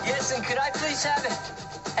spotlight. Yes, and could I please have a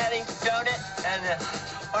donut and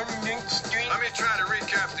orange drink? Let me try to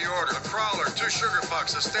recap the order. A crawler, 2 sugar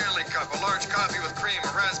pucks, a Stanley cup, a large coffee with cream, a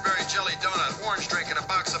raspberry jelly donut, orange drink, and a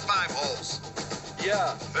box of 5 holes.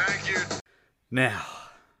 Yeah. Thank you. Now,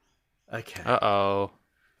 okay. Uh-oh.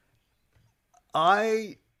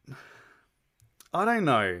 I don't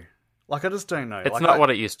know. Like, I just don't know. It's not what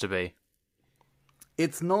it used to be.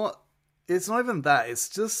 It's not even that. It's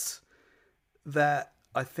just that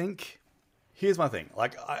I think... Here's my thing.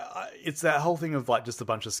 Like, it's that whole thing of, like, just a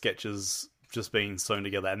bunch of sketches just being sewn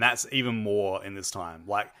together. And that's even more in this time.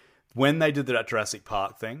 Like, when they did that Jurassic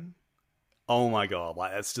Park thing, oh my God,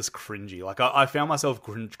 like, it's just cringy. Like, I found myself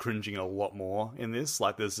cringing a lot more in this.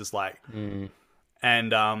 Like, there's just, like...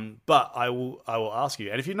 And but I will ask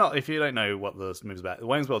you, and if you don't know what this movie's about,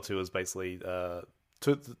 Wayne's World 2 is basically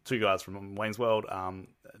two guys from Wayne's World.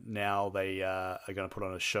 Now they are going to put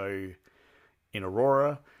on a show in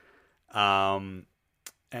Aurora, and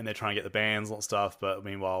they're trying to get the bands and stuff. But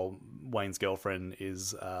meanwhile, Wayne's girlfriend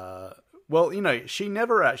is she's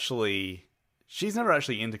never actually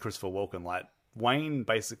into Christopher Walken. Like, Wayne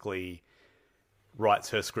basically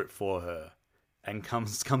writes her script for her. And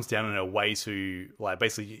comes down in a way to, like,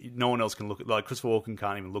 basically no one else can look at, like, Christopher Walken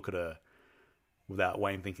can't even look at her without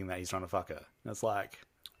Wayne thinking that he's trying to fuck her. And it's like...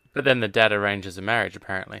 But then the dad arranges a marriage,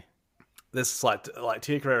 apparently. This, like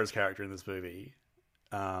Tia Carrere's character in this movie,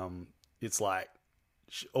 it's like,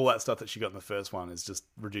 all that stuff that she got in the first one is just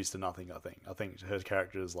reduced to nothing, I think. I think her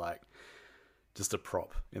character is, like, just a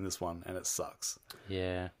prop in this one, and it sucks.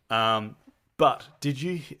 Yeah. But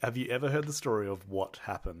have you ever heard the story of what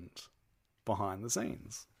happened behind the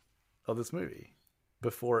scenes of this movie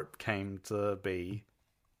before it came to be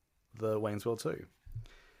the Wayne's World 2?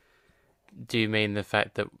 Do you mean the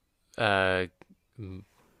fact that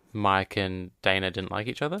Mike and Dana didn't like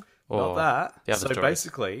each other? Or Not that. The other so stories?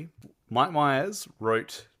 basically, Mike Myers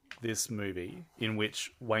wrote this movie in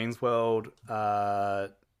which Wayne's World,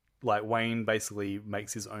 Wayne basically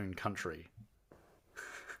makes his own country.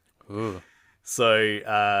 Ooh. So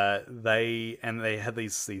they had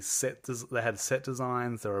these set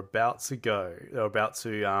designs. They were about to go. They were about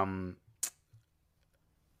to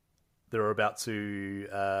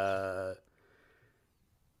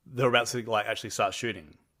they were about to like actually start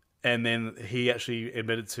shooting. And then he actually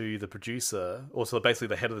admitted to the producer, also basically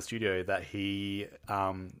the head of the studio, that he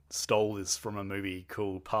stole this from a movie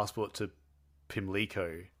called Passport to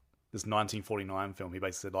Pimlico, this 1949 film. He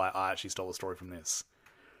basically said, like, I actually stole the story from this.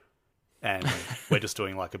 And we're just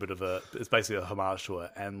doing like a bit of it's basically a homage to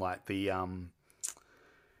it. And like the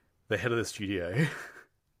head of the studio,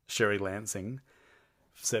 Sherry Lansing,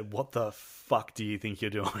 said, "What the fuck do you think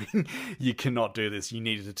you're doing? You cannot do this. You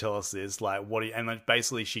needed to tell us this. Like, what?" And like,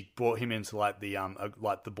 basically, she brought him into like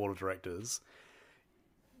the board of directors,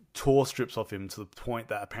 tore strips off him to the point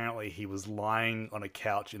that apparently he was lying on a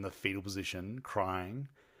couch in the fetal position, crying,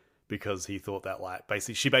 because he thought that like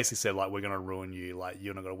she basically said like, "We're gonna ruin you. Like,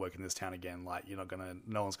 you're not gonna work in this town again. Like,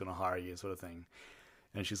 no one's gonna hire you," sort of thing.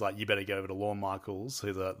 And she's like, "You better go over to Lorne Michaels,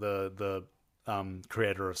 who's the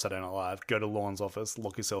creator of Saturday Night Live. Go to Lorne's office,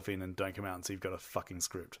 lock yourself in, and don't come out until you've got a fucking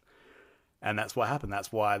script." And that's what happened.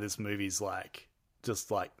 That's why this movie's like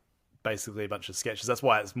just like basically a bunch of sketches. That's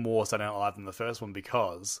why it's more Saturday Night Live than the first one,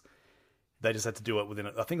 because they just had to do it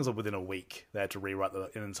I think it was within a week. They had to rewrite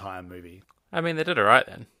an entire movie. I mean, they did it right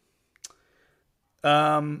then.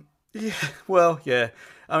 Yeah, well, yeah.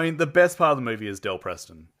 I mean, the best part of the movie is Del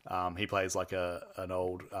Preston. He plays like an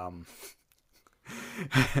old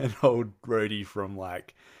roadie from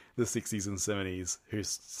like the 60s and 70s who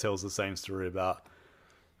tells the same story about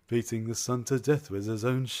beating the sun to death with his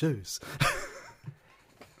own shoes.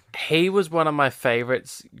 He was one of my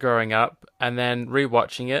favorites growing up, and then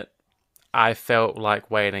rewatching it, I felt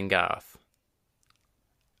like Wayne and Garth.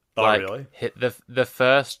 Oh, like, really? The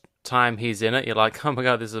first time he's in it, you're like, "Oh my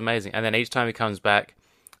god, this is amazing," and then each time he comes back,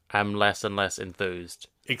 I'm less and less enthused.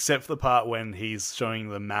 Except for the part when he's showing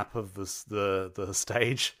the map of the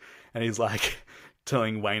stage, and he's like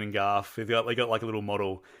telling Wayne and Garth, they got like a little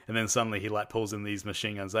model, and then suddenly he like pulls in these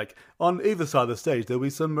machine guns. Like, on either side of the stage there'll be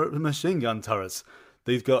some machine gun turrets.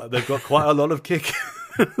 They've got quite a lot of kick.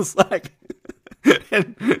 It's like,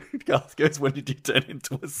 and Garth goes, "When did you turn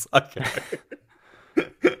into a psycho?"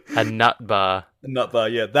 A nut bar. A nut bar,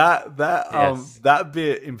 yeah. Yes. That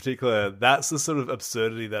bit in particular, that's the sort of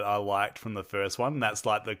absurdity that I liked from the first one. That's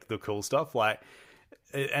like the cool stuff. Like,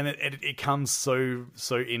 and it comes so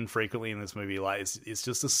infrequently in this movie. Like, it's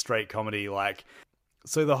just a straight comedy. Like,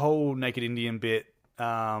 so the whole naked Indian bit,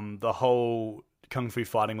 the whole kung fu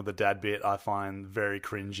fighting with the dad bit, I find very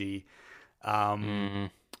cringy.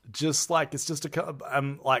 Just like, it's just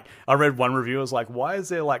like, I read one review, I was like, why is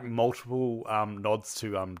there like multiple nods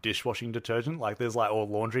to dishwashing detergent? Like, there's like, or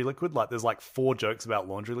laundry liquid, like there's like 4 jokes about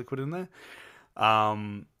laundry liquid in there.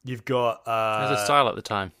 You've got there's a style at the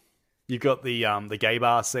time. You've got the gay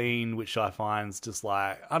bar scene, which I find is just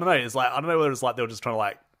like, I don't know, it's like, I don't know whether it's like they were just trying to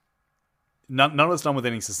like, none of it's done with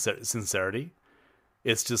any sincerity.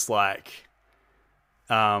 It's just like,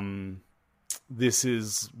 this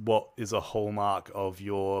is what is a hallmark of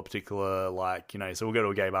your particular, like, so we'll go to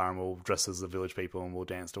a gay bar and we'll dress as the village people and we'll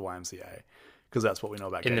dance to YMCA, because that's what we know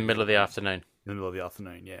about in the middle of the afternoon. In the middle of the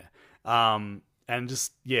afternoon, yeah. And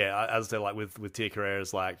just, yeah, as they're like with Tia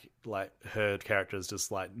Carrere's like her character is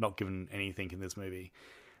just like not given anything in this movie.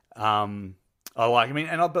 I like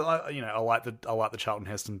the Charlton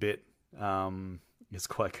Heston bit. It's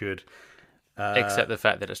quite good. Except the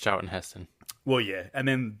fact that it's Charlton Heston. Well, yeah, and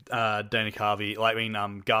then Dana Carvey,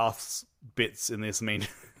 Garth's bits in this. I mean,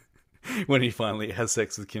 when he finally has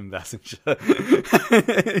sex with Kim Basinger,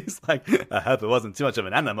 he's like, "I hope it wasn't too much of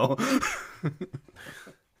an animal."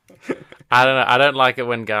 I don't know. I don't like it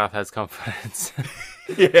when Garth has confidence.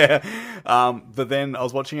 Yeah, but then I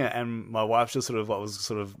was watching it, and my wife just was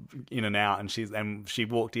sort of in and out, and she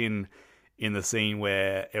walked in the scene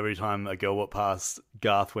where every time a girl walked past,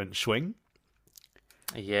 Garth went swing.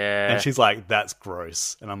 Yeah. And she's like, "That's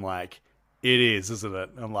gross." And I'm like, "It is, isn't it?"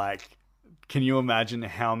 I'm like, can you imagine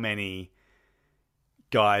how many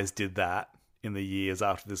guys did that in the years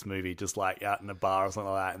after this movie, just like out in a bar or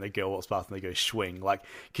something like that, and the girl walks past and they go swing? Like,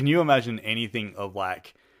 can you imagine anything of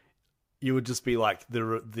like, you would just be like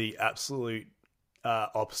the absolute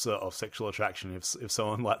opposite of sexual attraction if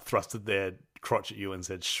someone like thrusted their crotch at you and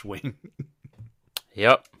said swing.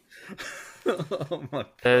 Yep. Oh my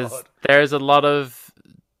God. There's a lot of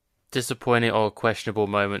disappointing or questionable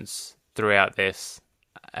moments throughout this,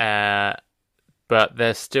 but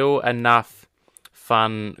there's still enough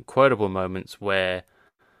fun, quotable moments where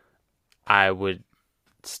I would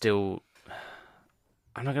still,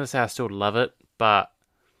 I'm not going to say I still love it, but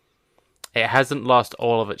it hasn't lost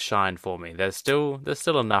all of its shine for me. There's still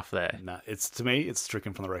enough there. No, to me, it's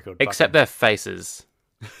stricken from the record. Except their faces.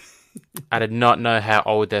 I did not know how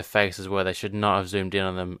old their faces were. They should not have zoomed in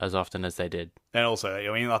on them as often as they did. And also, I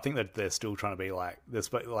mean, I think that they're still trying to be like,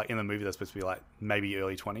 like in the movie, they're supposed to be like maybe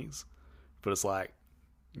early 20s, but it's like,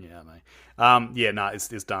 yeah, no,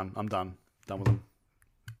 it's done. I'm done with them.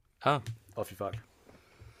 Oh, off you fuck.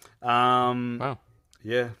 Wow.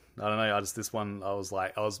 Yeah, I don't know. This one, I was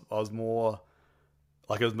more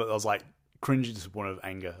like, I was like cringy disappointed of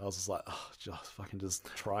anger. I was just like, oh, just fucking just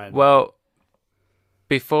try and. Well,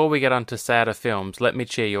 before we get on to sadder films, let me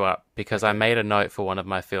cheer you up, because I made a note for one of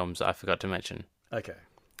my films that I forgot to mention. Okay.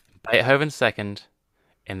 Beethoven's Second,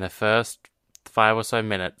 in the first 5 or so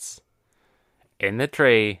minutes, in the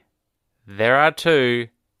tree, there are 2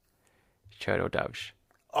 turtle doves.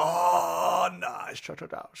 Oh, nice, turtle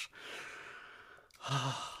doves.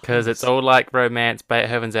 Because it's all like romance.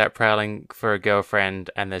 Beethoven's out prowling for a girlfriend,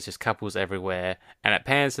 and there's just couples everywhere, and it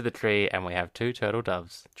pans to the tree, and we have 2 turtle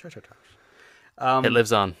doves. Turtle doves. It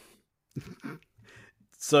lives on.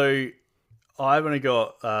 So, I've only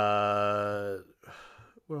got... what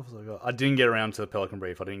else have I got? I didn't get around to the Pelican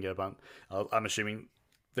Brief. I didn't get a bunch. I'm assuming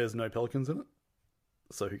there's no pelicans in it.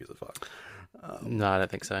 So who gives a fuck? No, I don't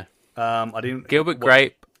think so. I didn't... Gilbert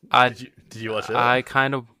Grape. Did you watch it? I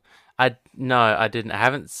didn't. I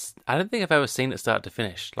don't think I've ever seen it start to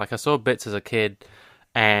finish. Like, I saw bits as a kid,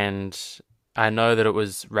 and I know that it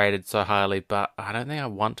was rated so highly, but I don't think I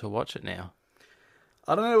want to watch it now.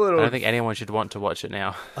 I don't know whether I don't think anyone should want to watch it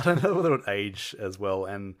now. I don't know whether it would age as well,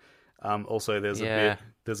 and also there's a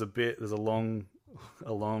long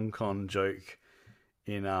con joke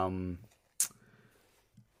in an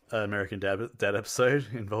American Dad episode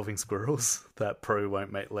involving squirrels that Pro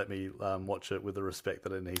won't let me watch it with the respect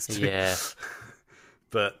that it needs to. Yeah.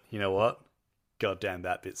 But you know what? God damn,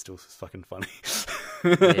 that bit's still fucking funny.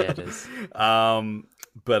 Yeah, it is.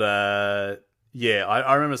 Yeah,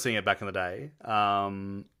 I remember seeing it back in the day.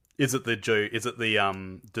 Is it the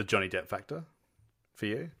Johnny Depp factor for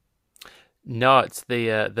you? No, it's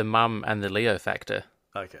the mum and the Leo factor.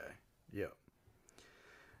 Okay. Yeah.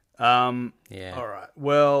 Yeah. All right.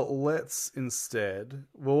 Well, let's instead.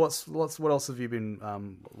 Well, what else have you been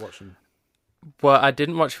watching? Well, I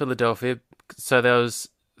didn't watch Philadelphia, so there was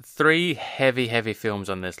 3 heavy films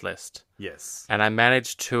on this list. Yes. And I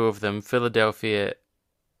managed 2 of them. Philadelphia.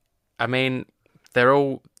 I mean, they're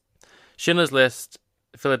all Schindler's List,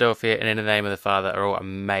 Philadelphia, and In the Name of the Father are all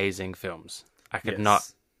amazing films. I could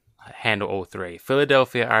not handle all 3.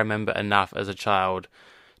 Philadelphia, I remember enough as a child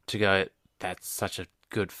to go, that's such a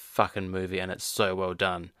good fucking movie, and it's so well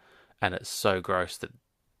done, and it's so gross that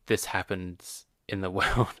this happens in the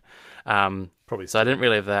world. Probably. So I didn't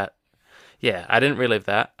relive that. Yeah, I didn't relive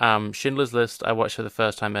that. Schindler's List, I watched for the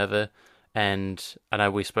first time ever, and I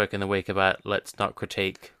know we spoke in the week about let's not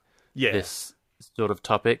critique this sort of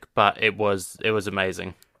topic, but it was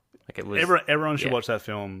amazing. Like, it was. Everyone should watch that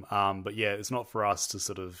film. But yeah, it's not for us to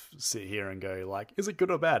sort of sit here and go like, is it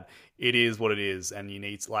good or bad? It is what it is, and you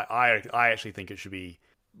need to, like, I actually think it should be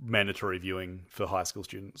mandatory viewing for high school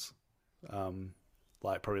students.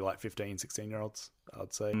 Like probably like 15, 16-year-olds,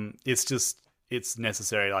 I'd say. It's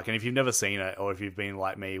necessary. Like, and if you've never seen it, or if you've been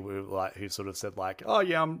like me, who sort of said like, oh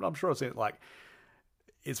yeah, I'm sure I've seen it. Like,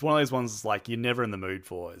 it's one of those ones like you're never in the mood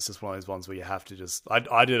for. It's just one of those ones where you have to just.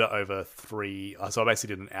 I did it over 3, so I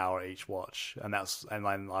basically did an hour each watch, and then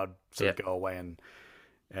I'd sort of go away and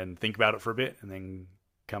think about it for a bit, and then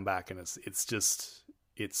come back, and it's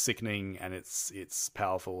sickening, and it's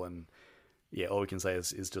powerful, and yeah, all we can say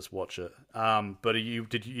is just watch it. But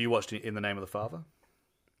did you watch In the Name of the Father?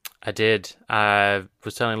 I did. I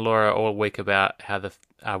was telling Laura all week about how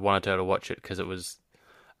I wanted her to watch it because it was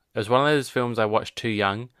one of those films I watched too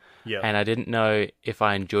young, and I didn't know if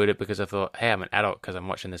I enjoyed it because I thought, hey, I'm an adult because I'm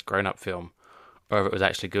watching this grown-up film, or if it was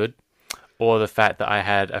actually good, or the fact that I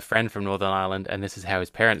had a friend from Northern Ireland and this is how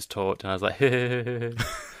his parents talked, and I was like,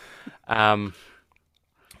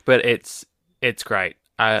 but it's great.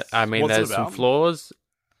 I mean, What's there's some flaws.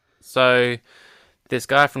 So this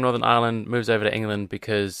guy from Northern Ireland moves over to England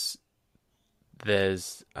because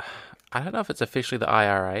there's, I don't know if it's officially the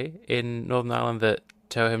IRA in Northern Ireland that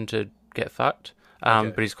tell him to get fucked.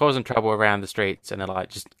 But he's causing trouble around the streets, and they're like,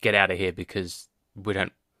 just get out of here because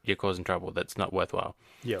you're causing trouble. That's not worthwhile.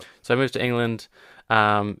 Yeah. So he moves to England.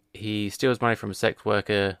 He steals money from a sex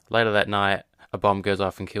worker. Later that night, a bomb goes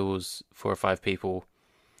off and kills 4 or 5 people.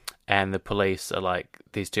 And the police are like,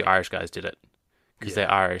 these 2 Irish guys did it. Because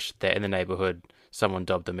they're Irish, they're in the neighbourhood, someone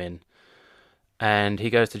dobbed them in. And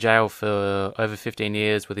he goes to jail for over 15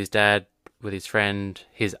 years with his dad, with his friend.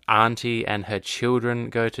 His auntie and her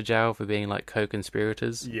children go to jail for being like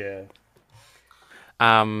co-conspirators. Yeah.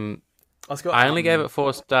 I only gave it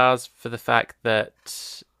 4 stars for the fact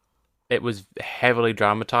that it was heavily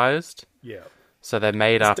dramatized. Yeah. So they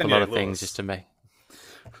made up a Daniel lot of Lewis. things just to make.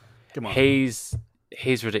 Come on. He's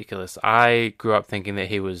ridiculous. I grew up thinking that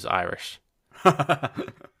he was Irish. I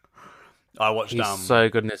watched. He's so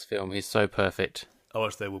good in this film. He's so perfect. I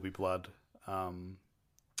watched There Will Be Blood. I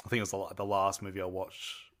think it was the last movie I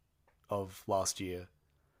watched of last year.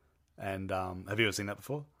 And have you ever seen that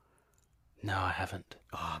before? No, I haven't.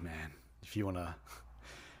 Oh man, if you wanna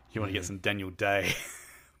get some Daniel Day,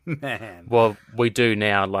 man. Well, we do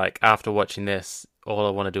now. Like after watching this, all I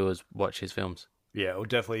want to do is watch his films. Yeah, well,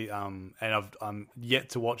 definitely. And I'm yet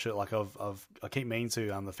to watch it. Like I keep meaning to.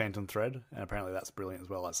 The Phantom Thread, and apparently that's brilliant as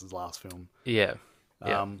well. That's his last film. Yeah.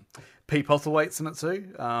 Pete Postlethwaite's in it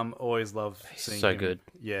too. Always love seeing so him. good.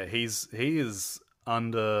 Yeah, he is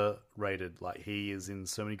underrated. Like he is in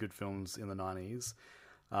so many good films in the 90s.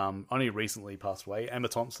 Only recently passed away. Emma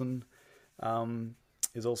Thompson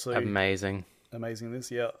is also amazing in this.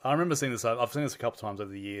 Yeah, I remember seeing this. I've seen this a couple times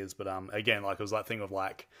over the years, but again, like it was that thing of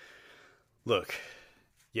like, look,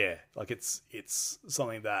 yeah, like it's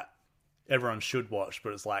something that everyone should watch,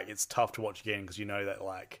 but it's like it's tough to watch again because you know that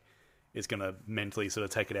like it's gonna mentally sort of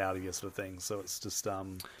take it out of you, sort of thing. So it's just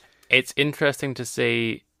it's interesting to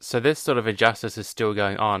see. So this sort of injustice is still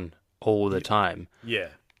going on all the time. Yeah.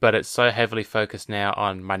 But it's so heavily focused now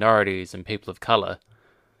on minorities and people of colour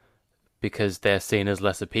because they're seen as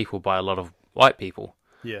lesser people by a lot of white people.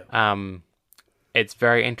 Yeah. It's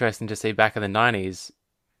very interesting to see back in the 90s,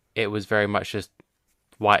 it was very much just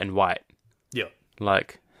white and white. Yeah.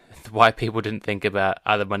 Like, white people didn't think about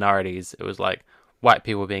other minorities. It was like white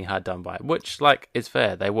people being hard done by, which, like, is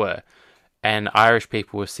fair. They were. And Irish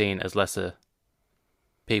people were seen as lesser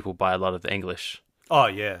people by a lot of the English. Oh,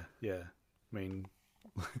 yeah. Yeah. I mean...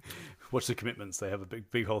 watch The Commitments. They have a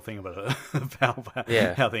big whole thing about it, about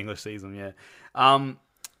how the English sees them. Yeah, I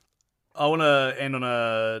want to end on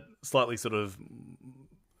a slightly sort of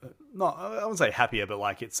not, I wouldn't say happier, but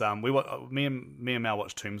like it's me and Mal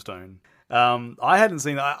watched Tombstone. I hadn't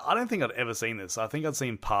seen that. I don't think I'd ever seen this. I think I'd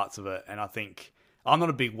seen parts of it, and I think I'm not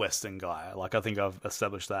a big Western guy. Like I think I've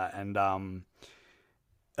established that, and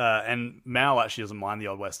Mal actually doesn't mind the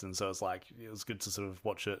old Western, so it's like it was good to sort of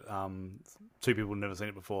watch it. Two people who've never seen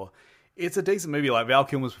it before. It's a decent movie. Like Val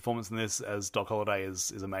Kilmer's performance in this as Doc Holliday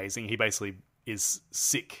is amazing. He basically is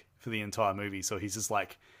sick for the entire movie, so he's just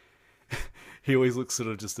like he always looks sort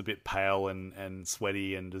of just a bit pale and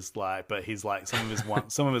sweaty and just like. But he's like some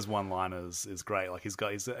of his one liners is great. Like he's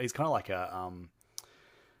kind of like a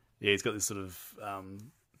he's got this sort of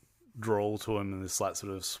drawl to him and this like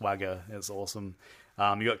sort of swagger. It's awesome.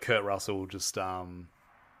 You got Kurt Russell. Just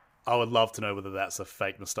I would love to know whether that's a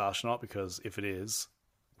fake moustache or not, because if it is,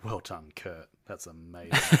 well done, Kurt. That's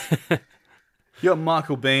amazing. You got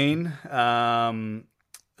Michael Biehn.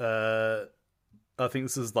 I think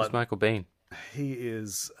this is like Who's Michael Biehn. He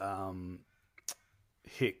is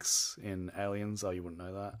Hicks in Aliens. Oh, you wouldn't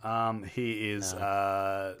know that. He is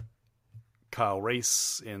Kyle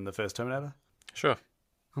Reese in the first Terminator. Sure.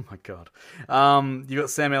 Oh my god. You got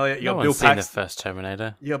Sam Elliott. You got Bill Paxton. Paxton. The first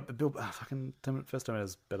Terminator. You got Bill. First Terminator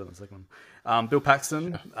is better than the second one. Bill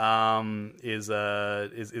Paxton is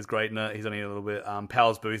great in it. He's only a little bit.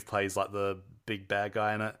 Powers Booth plays like the big bad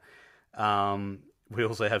guy in it. We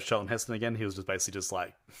also have Charlton Heston again. He was just basically just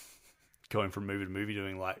like going from movie to movie,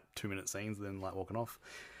 doing like 2-minute scenes, and then like walking off.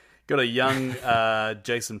 Got a young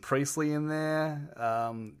Jason Priestley in there.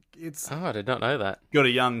 I did not know that. Got a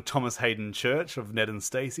young Thomas Hayden Church of Ned and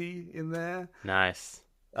Stacey in there. Nice.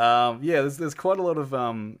 There's quite a lot of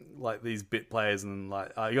like these bit players, and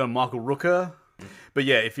like you got Michael Rooker. But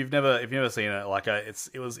yeah, if you've never seen it, like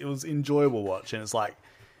it was enjoyable watch, and it's like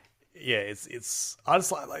it's I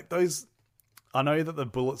just like those. I know that the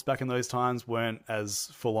bullets back in those times weren't as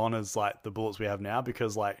full on as like the bullets we have now,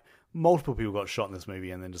 because like multiple people got shot in this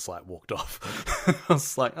movie and then just like walked off. I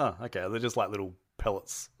was like, oh, okay, they're just like little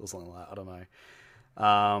pellets or something like that. I don't know.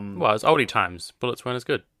 Well, it was oldie times. Bullets weren't as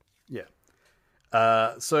good. Yeah.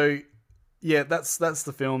 So yeah, that's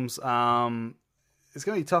the films. It's going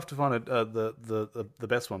to be tough to find the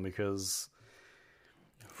best one, because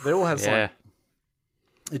they all have something.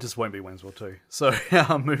 It just won't be Wayne's World 2. So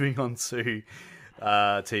moving on to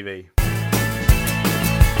TV.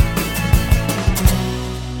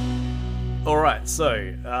 All right,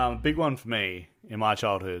 so big one for me in my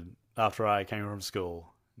childhood, after I came from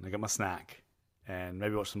school and I got my snack and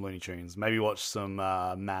maybe watch some Looney Tunes, maybe watch some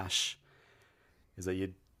MASH, is that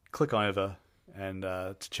you'd click over and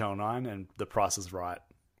to Channel 9 and The Price is Right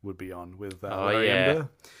would be on with Larry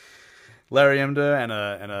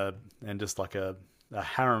Emder and just like a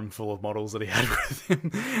harem full of models that he had with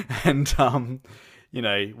him, and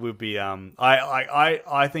would be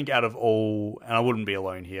I think out of all, and I wouldn't be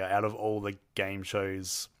alone here, out of all the game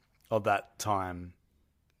shows of that time,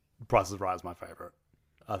 Price is Right is my favorite.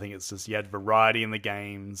 I think it's just, you had variety in the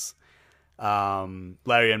games. Larry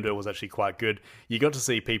Emder was actually quite good. You got to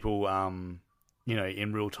see people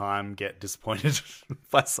in real time get disappointed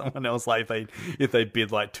by someone else, like if they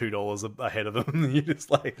bid like $2 ahead of them. You're just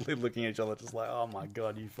like looking at each other, just like, oh my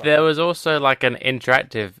god, you. There was also like an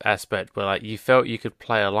interactive aspect where like you felt you could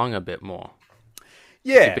play along a bit more.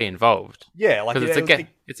 Yeah, to be involved. Yeah, like it's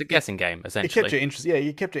a guessing game essentially. It kept you interested. Yeah,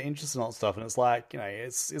 you kept it interested in all that stuff, and it's like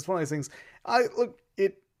it's one of those things.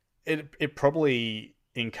 It probably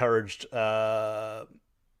encouraged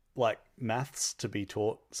like maths to be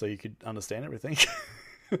taught so you could understand everything.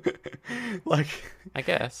 Like, I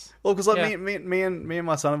guess. Well, because like me and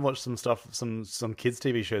my son have watched some stuff, some kids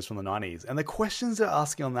TV shows from the 90s, and the questions they're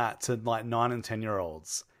asking on that to like 9 and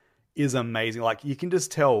 10-year-olds is amazing. Like, you can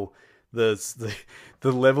just tell the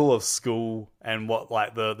level of school and what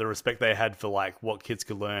like the respect they had for like what kids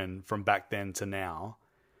could learn from back then to now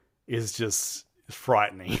is just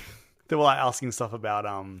frightening. They were like asking stuff about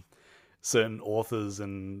certain authors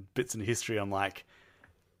and bits in history. I'm like,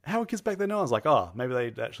 how were kids back then? I was like, oh, maybe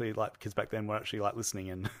they actually, like, kids back then were actually like listening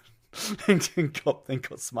and got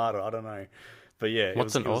smarter. I don't know, but yeah.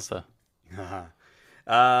 What's an author?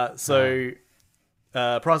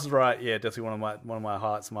 Price is Right. Yeah, definitely one of my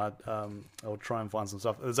highlights. I'll try and find some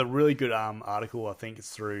stuff. There's a really good article. I think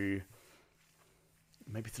it's through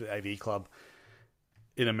AV Club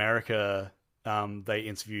in America. They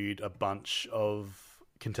interviewed a bunch of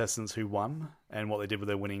contestants who won and what they did with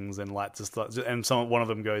their winnings, and like and one of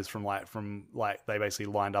them goes from they basically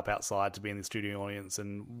lined up outside to be in the studio audience,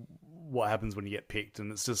 and what happens when you get picked,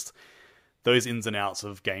 and it's just those ins and outs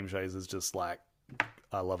of game shows is just like,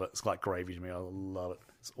 I love it. It's like gravy to me. I love it.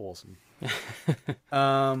 It's awesome.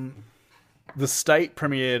 The State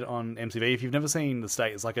premiered on MTV. If you've never seen The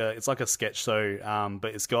State, it's like a sketch show,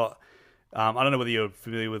 but it's got I don't know whether you're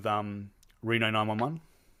familiar with Reno 911.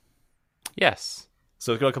 Yes.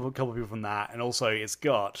 So it's got a couple of people from that, and also it's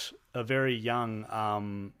got a very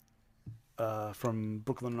young from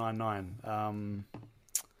Brooklyn Nine-Nine.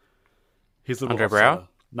 His little Andre Brown?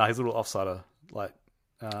 No, his little offsider. Like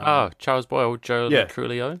Charles Boyle, Joe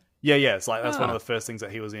Trulio. Yeah. It's like that's one of the first things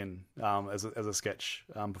that he was in as a sketch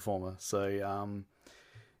performer. So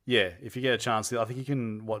if you get a chance, I think you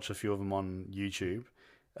can watch a few of them on YouTube.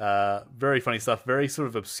 Very funny stuff. Very sort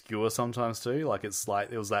of obscure sometimes too. Like, it's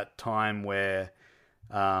like it was that time where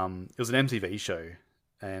it was an MTV show,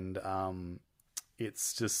 and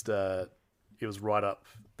it's just it was right up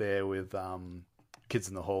there with Kids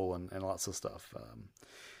in the Hall and lots of stuff.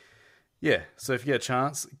 So if you get a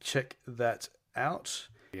chance, check that out.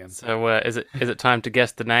 So is it time to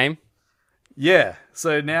guess the name? Yeah.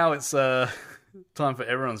 So now it's time for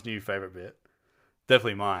everyone's new favorite bit.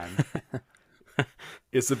 Definitely mine.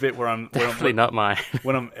 It's the bit where I'm definitely not mine.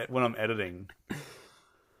 when I'm editing,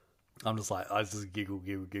 I'm just like, I just giggle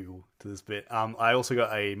to this bit. I also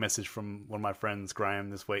got a message from one of my friends, Graham,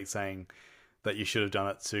 this week saying that you should have done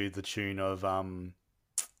it to the tune of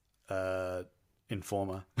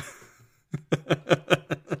Informer.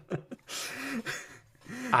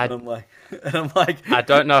 I'm like, I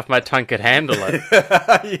don't know if my tongue could handle it.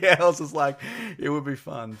 Yeah, I was just like, it would be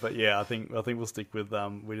fun, but yeah, I think we'll stick with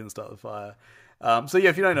We Didn't Start the Fire. So yeah,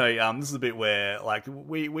 if you don't know, this is a bit where like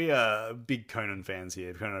we are big Conan fans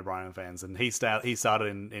here, Conan O'Brien fans, and he started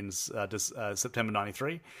in September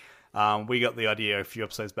 '93. We got the idea a few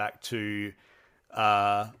episodes back to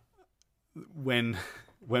when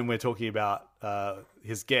we're talking about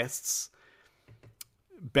his guests,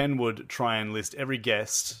 Ben would try and list every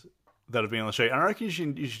guest that have been on the show. And I reckon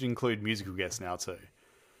you should include musical guests now too.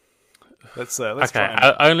 Let's okay.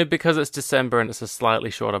 try only because it's December and it's a slightly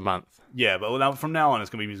shorter month. Yeah, but from now on it's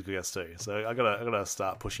gonna be musical guests too. So I gotta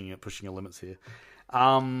start pushing your limits here.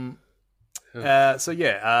 And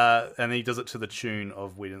he does it to the tune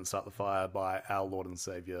of "We Didn't Start the Fire" by our Lord and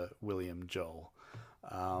Savior William Joel.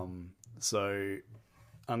 So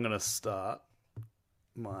I'm gonna start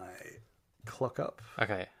my clock up.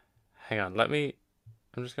 Okay, hang on. I'm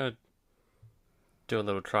just gonna do a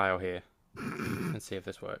little trial here and see if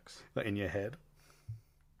this works. In your head.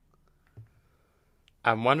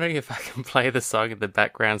 I'm wondering if I can play the song in the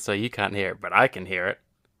background so you can't hear it, but I can hear it.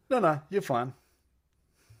 No, you're fine.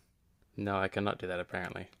 No, I cannot do that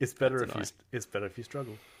apparently. It's better if you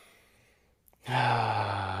struggle.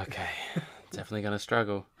 Okay. Definitely gonna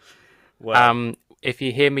struggle. Well, if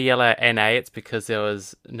you hear me yell at NA, it's because there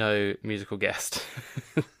was no musical guest.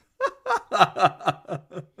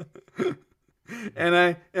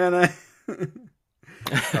 NA.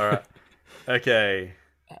 All right. Okay.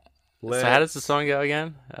 So how does the song go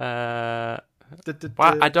again? I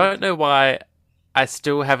don't know why I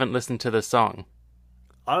still haven't listened to the song.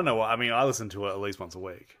 I don't know what. I mean, I listen to it at least once a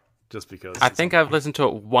week, just because. I think I've listened to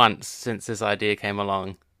it once since this idea came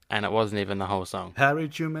along, and it wasn't even the whole song. Harry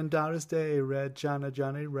Truman, Doris Day, Red China,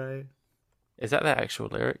 Johnny Ray. Is that the actual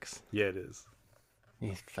lyrics? Yeah, it is.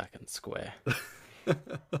 You fucking square.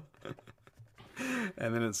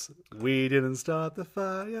 And then it's, we didn't start the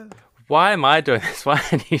fire. Why am I doing this? Why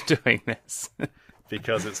are you doing this?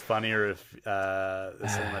 Because it's funnier if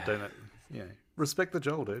someone that don't, respect the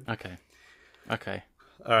Joel, dude. Okay.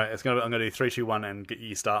 All right, I'm gonna do 3, 2, 1, and get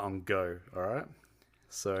you start on go. All right.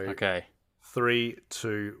 So. Okay. 3,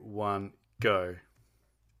 2, 1, go.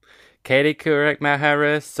 Katie Couric, Mal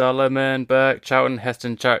Harris, Solomon, Burke, Charlton,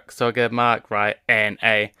 Heston, Chuck, Sogger, Mark, Wright,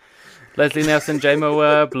 N.A. Leslie Nelson, J.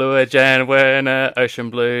 Moore, Bluer, Jan Werner, Ocean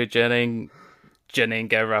Blue, Jennings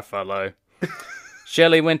Garofalo.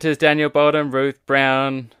 Shelley Winters, Daniel Bolden, Ruth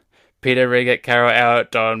Brown, Peter Riggett, Carol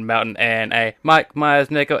Out, Don Mountain, N.A. Mike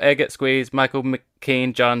Myers, Nickel, Eggett, Squeeze, Michael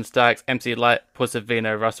McKean, John Starks, MC Light,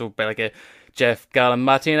 Pussavino, Russell Belliger, Jeff Garland,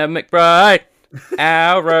 Martina McBride,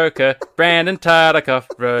 Al Roker, Brandon Tartikoff,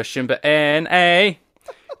 Roshinba, N.A.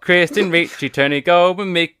 Kristen Ricci, Tony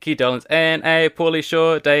Goldman, Mickey Dollins, N.A. Paulie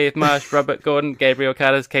Shaw, Dave Marsh, Robert Gordon, Gabriel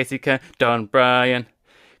Carters, Casey Kern, Don Bryan,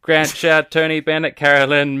 Grant Shard, Tony Bennett,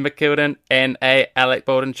 Carolyn McKilden, N.A. Alec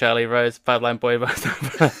Bolden, Charlie Rose, Five Line Boy,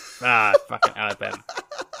 fucking Alec Bennett.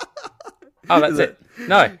 Oh, that's it.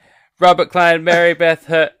 No. Robert Klein, Mary Beth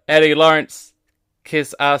Hurt, Eddie Lawrence,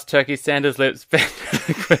 Kiss Ass Turkey Sanders Lips, Ben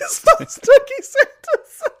Kiss Ass Turkey Sanders.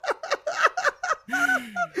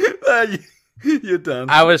 You're done.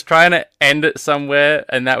 I was trying to end it somewhere,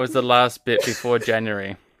 and that was the last bit before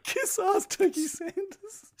January. Kiss Ass Turkey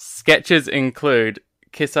Sanders. Sketches include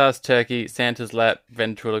Kiss Ass Turkey, Santa's Lap,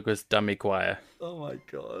 Ventriloquist Dummy Choir. Oh my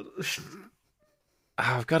god.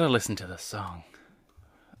 I've got to listen to the song.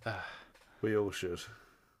 We all should.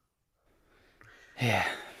 Yeah,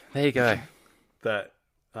 there you go.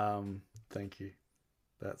 Thank you.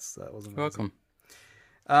 That was amazing. You're welcome.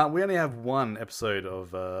 We only have one episode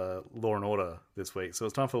of Law and Order this week, so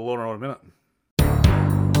it's time for the Law and Order Minute.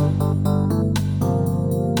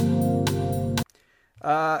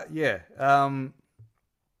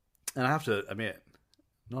 And I have to admit,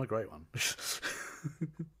 not a great one.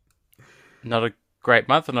 Not a great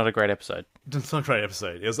month or not a great episode? It's not a great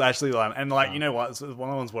episode. It was actually you know what? It's one of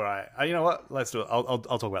the ones where you know what? Let's do it. I'll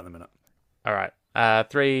talk about it in a minute. All right.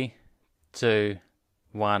 3, 2,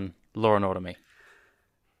 1. Law and Order me.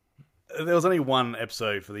 There was only one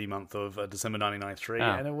episode for the month of December 1993,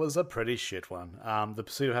 and it was a pretty shit one. The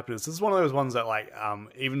Pursuit of Happiness. This is one of those ones that,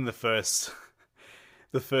 even the first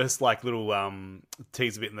little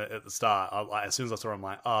teaser bit at the start, as soon as I saw it, I'm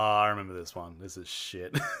like, oh, I remember this one. This is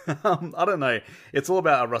shit. I don't know. It's all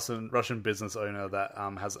about a Russian business owner that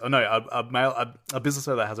has a business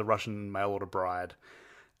owner that has a Russian mail order bride,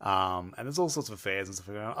 and there's all sorts of affairs and stuff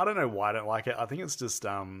going on. I don't know why I don't like it. I think it's just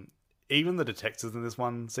even the detectives in this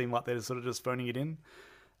one seem like they're sort of just phoning it in.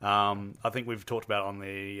 I think we've talked about on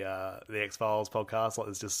the X-Files podcast. Like,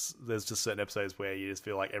 there's just certain episodes where you just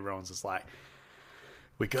feel like everyone's just like,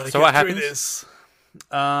 we gotta get through this.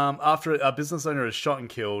 After a business owner is shot and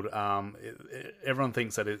killed, everyone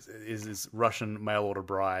thinks that it is this Russian mail order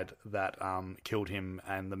bride that killed him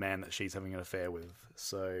and the man that she's having an affair with.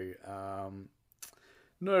 So,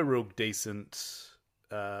 no real decent.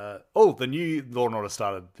 The new Law and Order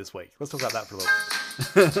started this week. Let's talk about that for a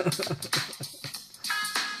little bit.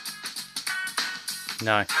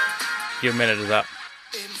 No, your minute is up.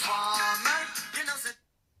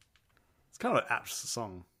 It's kind of an apt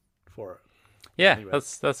song for it. Yeah, anyway.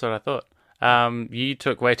 that's what I thought. You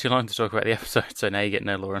took way too long to talk about the episode, so now you get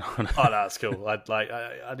no Law and Order. Oh no, that's cool. I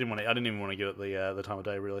didn't even want to give it the time of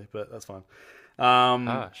day really, but that's fine.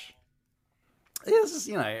 Gosh. Yeah, it's just,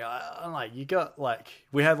 you got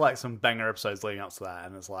we had some banger episodes leading up to that,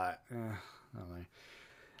 and it's I don't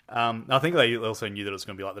know. I think they also knew that it was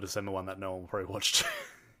going to be the December one that no one probably watched.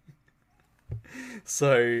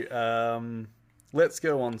 So let's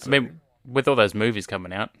go on to. I mean, with all those movies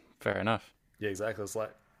coming out, fair enough. Yeah, exactly. It's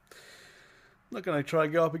not going to try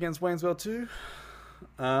to go up against Wayne's World 2.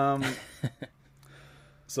 So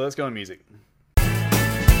let's go on music.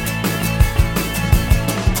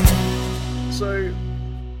 So,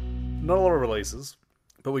 not a lot of releases,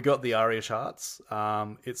 but we got the ARIA charts.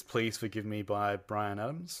 It's Please Forgive Me by Bryan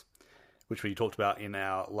Adams, which we talked about in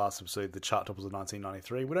our last episode, the chart toppers of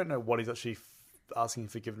 1993. We don't know what he's actually asking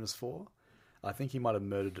forgiveness for. I think he might have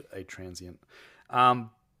murdered a transient.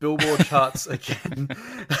 Billboard charts again.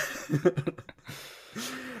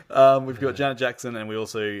 We've got Janet Jackson, and we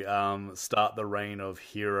also Start the Reign of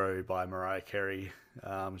Hero by Mariah Carey.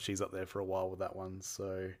 She's up there for a while with that one.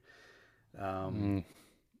 So when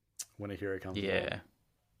a hero comes along,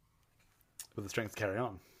 with the strength to carry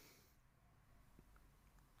on.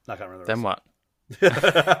 I can't remember. Then what?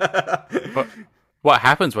 What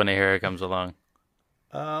happens when a hero comes along?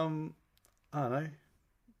 I don't know.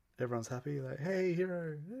 Everyone's happy. Like, hey,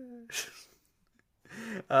 hero.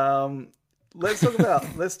 Let's talk about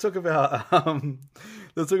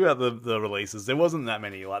the releases. There wasn't that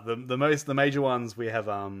many. Like the major ones we have.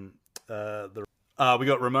 We got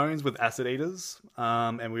Ramones with Acid Eaters,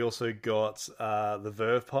 and we also got the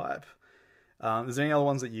Verve Pipe. Is there any other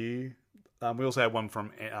ones that you? We also had one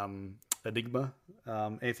from Enigma.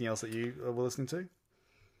 Anything else that you were listening to?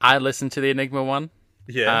 I listened to the Enigma one.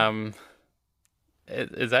 Yeah.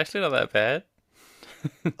 It's actually not that bad.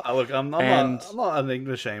 Look, I'm not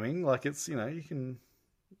Enigma shaming. Like, it's, you can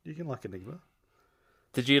like Enigma.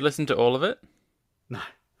 Did you listen to all of it? No.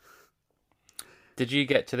 Did you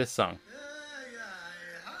get to this song?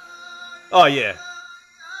 Oh yeah.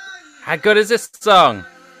 How good is this song?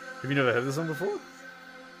 Have you never heard this song before?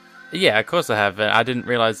 Yeah, of course I have. I didn't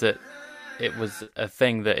realize that it was a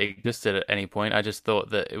thing that existed at any point. I just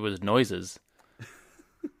thought that it was noises.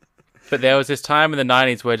 But there was this time in the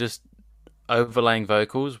 90s where just overlaying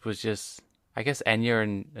vocals was just, I guess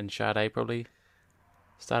Enya and Sade probably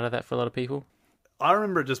started that for a lot of people. I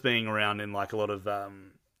remember it just being around in like a lot of,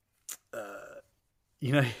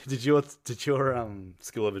 did your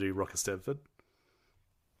school ever do Rock of Stedford?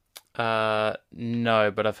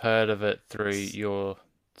 No, but I've heard of it through your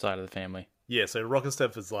side of the family. Yeah, so Rock of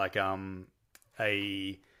Stedford's like a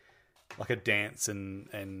dance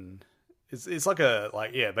and it's like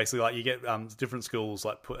basically like you get different schools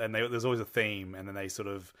like there's always a theme, and then they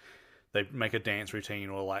make a dance routine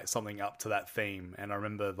or like something up to that theme. And I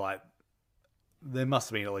remember like there must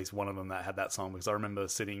have been at least one of them that had that song, because I remember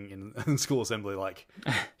sitting in school assembly like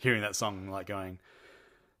hearing that song like going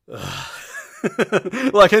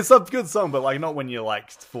like it's a good song, but like not when you're like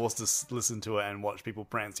forced to listen to it and watch people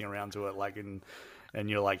prancing around to it and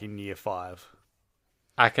you're like in year 5.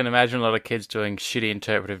 I can imagine a lot of kids doing shitty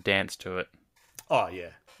interpretive dance to it. Oh yeah.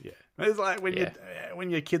 It's like when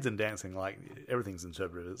you're kids and dancing, like everything's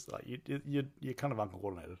interpretive. It's like you're kind of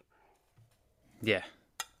uncoordinated. Yeah.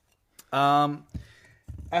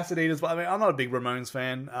 Acid Eaters, but I mean, I'm not a big Ramones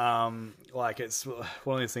fan. Like it's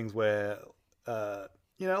one of these things where I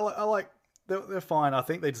like they're fine. I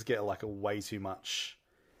think they just get like a way too much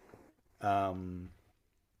like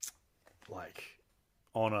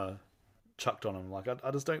honor chucked on them. Like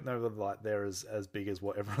I just don't know that like they're as big as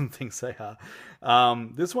what everyone thinks they are.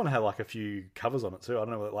 This one had like a few covers on it too. I don't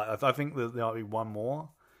know. Like I think there might be one more,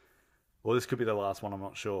 or this could be the last one. I'm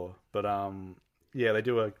not sure. But yeah, they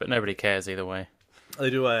do but nobody cares either way. They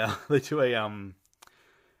do a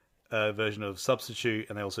version of Substitute,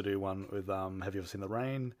 and they also do one with Have You Ever Seen the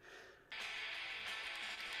Rain?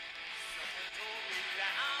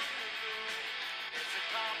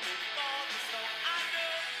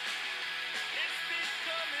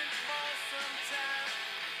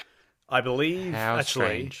 I believe, actually,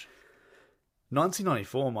 strange.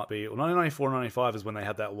 1994 might be, or 1994, 95 is when they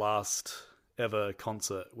had that last ever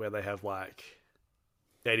concert where they have like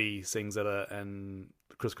Eddie sings at it, and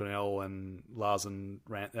Chris Cornell and Lars and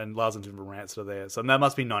Timber Rancid are there. So that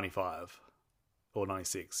must be 95 or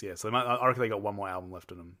 96. Yeah, so I reckon they got one more album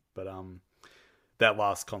left in them. But that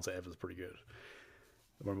last concert ever is pretty good.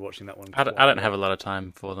 I remember watching that one. I don't have a lot of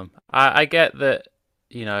time for them. I get that,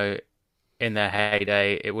 in their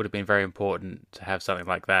heyday, it would have been very important to have something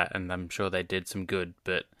like that, and I'm sure they did some good,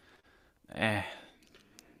 but my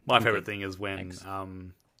favourite thing is when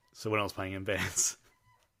when I was playing in bands,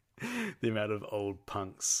 the amount of old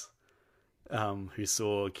punks who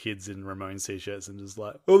saw kids in Ramones t-shirts and just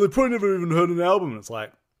like, oh, they probably never even heard an album. And it's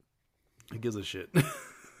like, who gives a shit?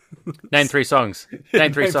 Name 3 songs.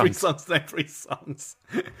 Name 3 songs. Name 3 songs.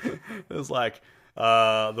 It was like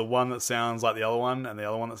the one that sounds like the other one, and the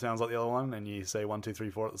other one that sounds like the other one, and you say 1, 2, 3,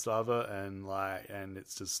 4 at the start of it, and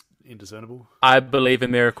it's just indiscernible. I believe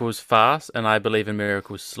in miracles fast, and I believe in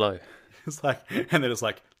miracles slow. It's like, and then it's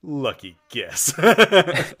like, lucky guess.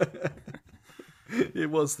 It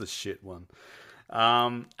was the shit one.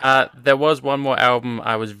 There was one more album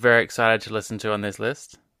I was very excited to listen to on this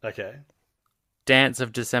list. Okay. Dance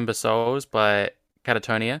of December Souls by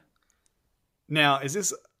Catatonia. Now, is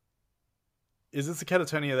this the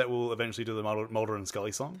Catatonia that will eventually do the Mulder and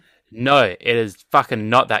Scully song? No, it is fucking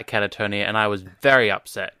not that Catatonia, and I was very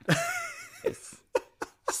upset.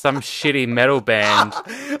 some shitty metal band.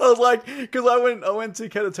 I was like, because I went to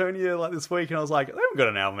Catatonia like this week, and I was like, they haven't got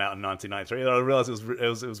an album out in 1993. And I realized it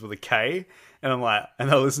was with a K, and I'm like,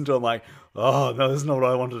 and I listened to it, I'm like, oh no, this is not what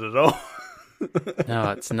I wanted at all.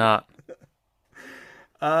 No, it's not.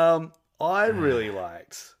 I really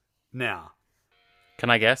liked. Now, can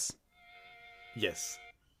I guess? Yes.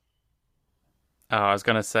 Oh, I was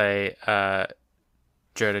gonna say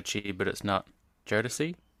Jodeci, but it's not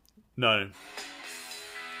Jodeci. No.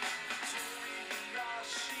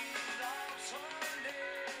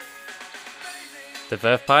 The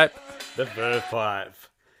Verve Pipe? The Verve Pipe.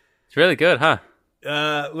 It's really good, huh?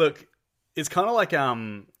 Look, it's kind of like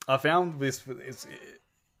I found this. It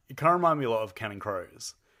kind of reminded me a lot of Counting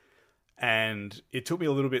Crows, and it took me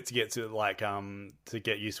a little bit to get to to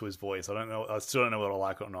get used to his voice. I still don't know whether I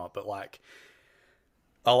like it or not, but like,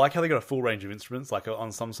 I like how they got a full range of instruments. Like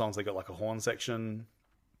on some songs, they got like a horn section.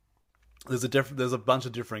 There's a bunch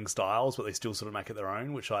of differing styles, but they still sort of make it their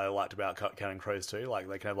own, which I liked about Counting Crows too. Like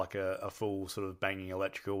they can have like a full sort of banging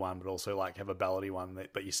electrical one, but also like have a ballady one,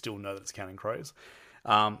 but you still know that it's Counting Crows.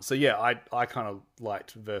 So yeah, I kind of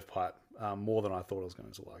liked Verve Pipe more than I thought I was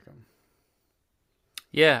going to like them.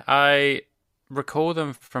 Yeah, I recall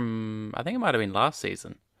them from, I think it might have been last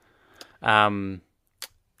season, and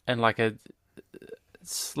like a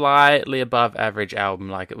slightly above average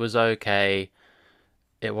album. Like it was okay.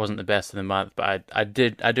 It wasn't the best of the month, but I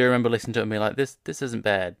do remember listening to it and being like, this isn't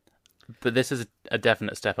bad, but this is a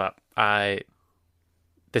definite step up.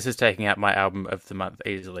 This is taking out my album of the month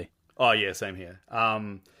easily. Oh yeah, same here.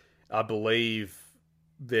 I believe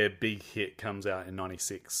their big hit comes out in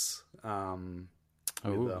 '96. But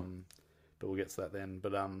we'll get to that then.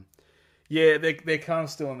 But yeah, they're kind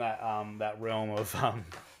of still in that realm of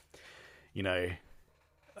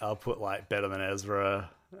I'll put like Better Than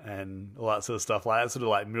Ezra and all that sort of stuff, like that sort of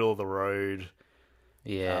like middle of the road,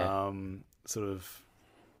 sort of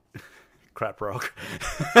crap rock.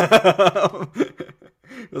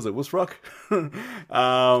 Was it Wuss Rock? But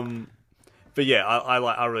yeah,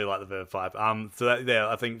 I really like the Verve Pipe. So that, yeah,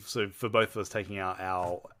 I think so for both of us taking out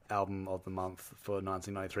our album of the month for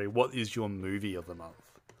 1993. What is your movie of the month?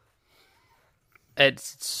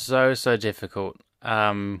 It's so difficult.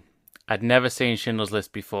 I'd never seen Schindler's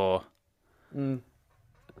List before.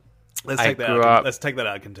 Let's take that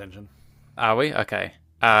out of contention. Are we? Okay.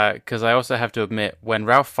 Because I also have to admit, when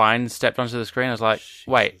Ralph Fiennes stepped onto the screen, I was like, Jesus.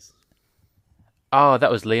 Wait. Oh,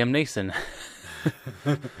 that was Liam Neeson.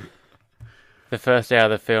 The first day of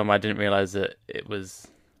the film, I didn't realise that it was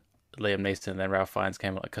Liam Neeson, and then Ralph Fiennes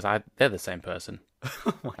came along, because they're the same person.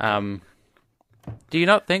 Do you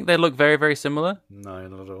not think they look very, very similar? No,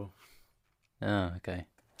 not at all. Oh, okay.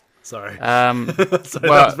 Sorry. Sorry, that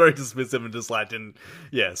was very dismissive and just like didn't.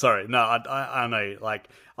 Yeah, sorry. No, I know. Like,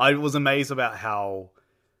 I was amazed about how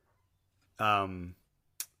Liam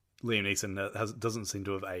Neeson doesn't seem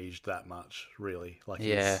to have aged that much, really. Like,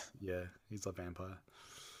 he's a vampire.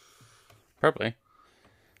 Probably.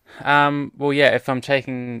 Well, yeah. If I'm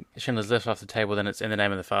taking Schindler's List off the table, then it's In the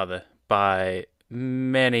Name of the Father by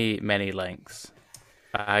many, many lengths.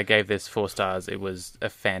 I gave this 4 stars. It was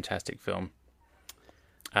a fantastic film.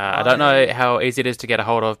 I don't know how easy it is to get a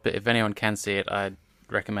hold of, but if anyone can see it, I'd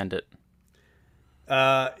recommend it.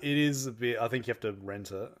 It is a bit. I think you have to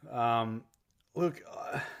rent it. Look,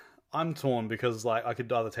 I'm torn because like I could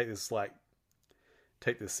either take this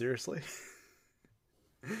seriously,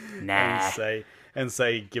 and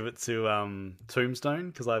say give it to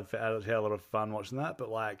Tombstone, because I've had a lot of fun watching that. But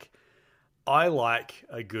like, I like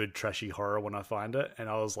a good trashy horror when I find it, and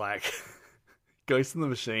I was like, Ghost in the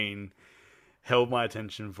Machine held my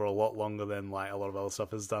attention for a lot longer than like a lot of other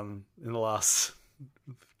stuff has done in the last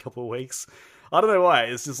couple of weeks. I don't know why.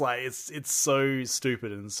 It's just like it's so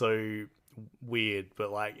stupid and so weird,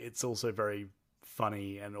 but like it's also very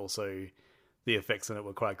funny, and also the effects in it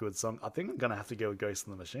were quite good. So I think I'm gonna have to go with Ghost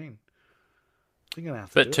in the Machine. I think I'm gonna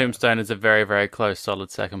have to. But Tombstone is a very, very close,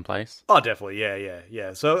 solid second place. Oh, definitely,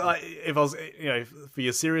 yeah. So if I was, for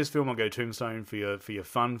your serious film, I'll go Tombstone. For your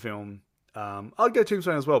fun film, I'd go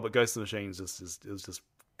Tombstone as well, but Ghost in the Machine is just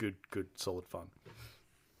good, solid fun.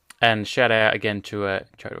 And shout out again to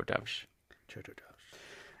Chodo Davish.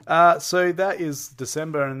 So that is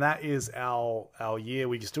December, and that is our year.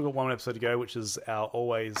 We still got one episode to go, which is our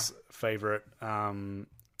always favourite, our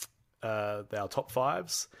top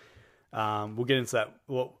 5s. We'll get into that.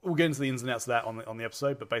 We'll get into the ins and outs of that on the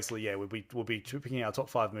episode. But basically, yeah, we'll be picking our top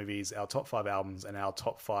 5 movies, our top 5 albums, and our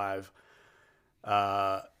top 5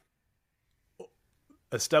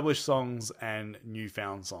 established songs and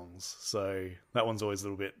newfound songs. So that one's always a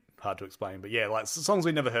little bit hard to explain. But yeah, like songs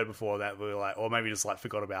we never heard before that we were like, or maybe just like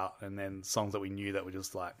forgot about, and then songs that we knew that were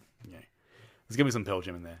just like, you know, there's gonna be some Pearl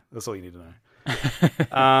Jam in there. That's all you need to know.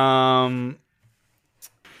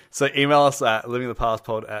 So email us at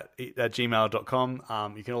livingthepastpod at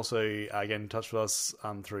gmail.com. You can also get in touch with us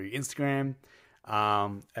through Instagram.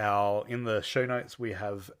 In the show notes we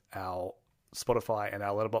have our Spotify and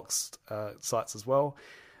our Letterboxd sites as well.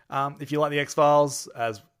 If you like the X-Files,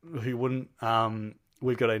 as who wouldn't,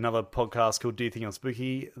 we've got another podcast called Do You Think I'm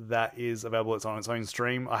Spooky that is available. It's on its own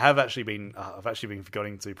stream. I've actually been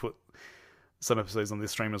forgetting to put some episodes on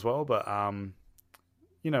this stream as well, but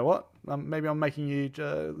you know what? Maybe I'm making you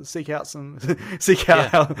seek out its own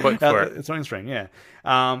stream. Yeah.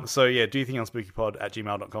 So yeah, Do You Think I'm Spooky Pod at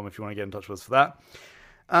gmail.com if you want to get in touch with us for that.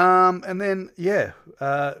 And then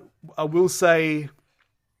I will say,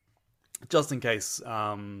 just in case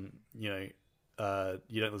you don't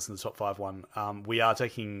listen to the top 5 one, we are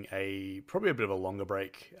taking probably a bit of a longer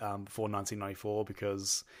break before 1994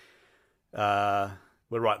 because we're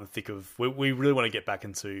right in the thick of. We really want to get back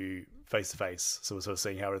into face-to-face, so we're sort of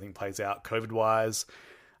seeing how everything plays out COVID-wise.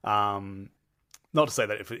 Not to say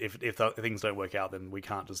that if things don't work out, then we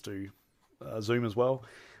can't just do Zoom as well.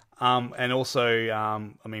 And also,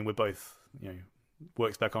 I mean, we're both, you know,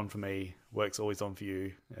 work's back on for me, work's always on for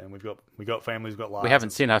you, and we've got families, we've got lives. We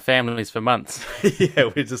haven't seen our families for months.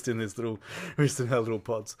 Yeah, we're just in our little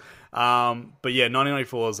pods. But yeah,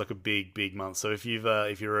 1994 is like a big month. So if you've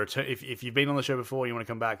been on the show before, you want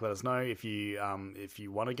to come back, let us know. If you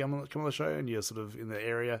want to come on the show and you're sort of in the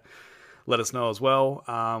area, let us know as well.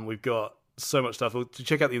 We've got so much stuff. To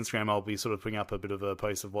check out the Instagram, I'll be sort of putting up a bit of a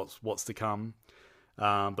post of what's to come.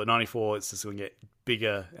 But 94, it's just going to get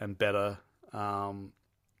bigger and better.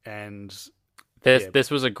 And this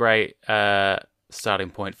was a great starting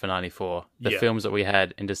point for 94. The films that we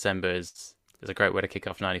had in December is a great way to kick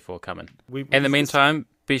off 94 coming. In the meantime,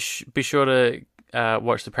 be sure to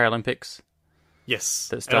watch the Paralympics. Yes,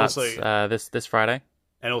 that starts this Friday.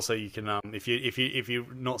 And also, you can if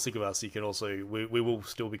you're not sick of us, you can also we will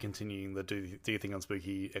still be continuing the Do You Think I'm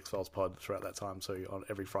Spooky X-Files pod throughout that time. So on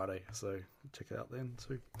every Friday, so check it out then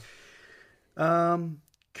too.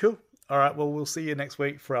 Cool. All right, well, we'll see you next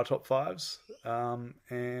week for our top 5s.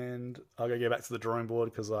 And I'll go back to the drawing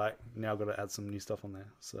board because I now got to add some new stuff on there.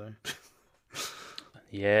 So,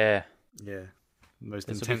 yeah. The most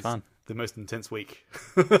intense week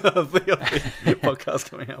of the podcast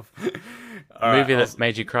coming up. Movie that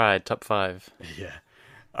made you cry, top 5. Yeah.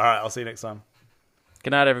 All right, I'll see you next time.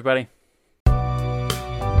 Good night, everybody.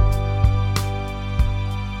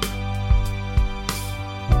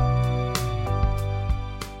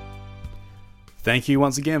 Thank you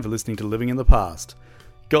once again for listening to Living in the Past.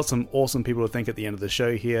 Got some awesome people to thank at the end of the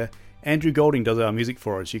show here. Andrew Golding does our music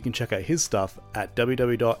for us. You can check out his stuff at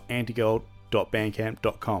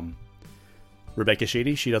www.antigold.bandcamp.com. Rebecca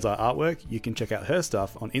Sheedy, she does our artwork. You can check out her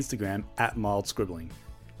stuff on Instagram at mildscribbling.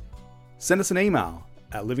 Send us an email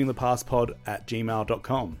at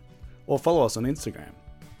livingthepastpod@gmail.com or follow us on Instagram.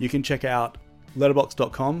 You can check out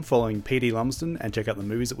letterboxd.com following PD Lumsden and check out the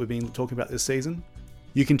movies that we've been talking about this season.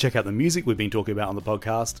 You can check out the music we've been talking about on the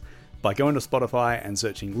podcast by going to Spotify and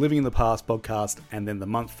searching Living in the Past podcast and then the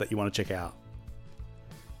month that you want to check out.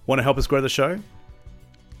 Want to help us grow the show?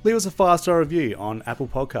 Leave us a 5-star review on Apple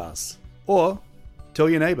Podcasts. Or tell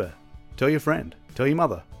your neighbour, tell your friend, tell your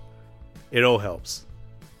mother. It all helps.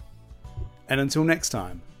 And until next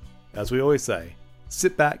time, as we always say,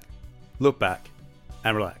 sit back, look back,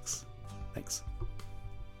 and relax. Thanks.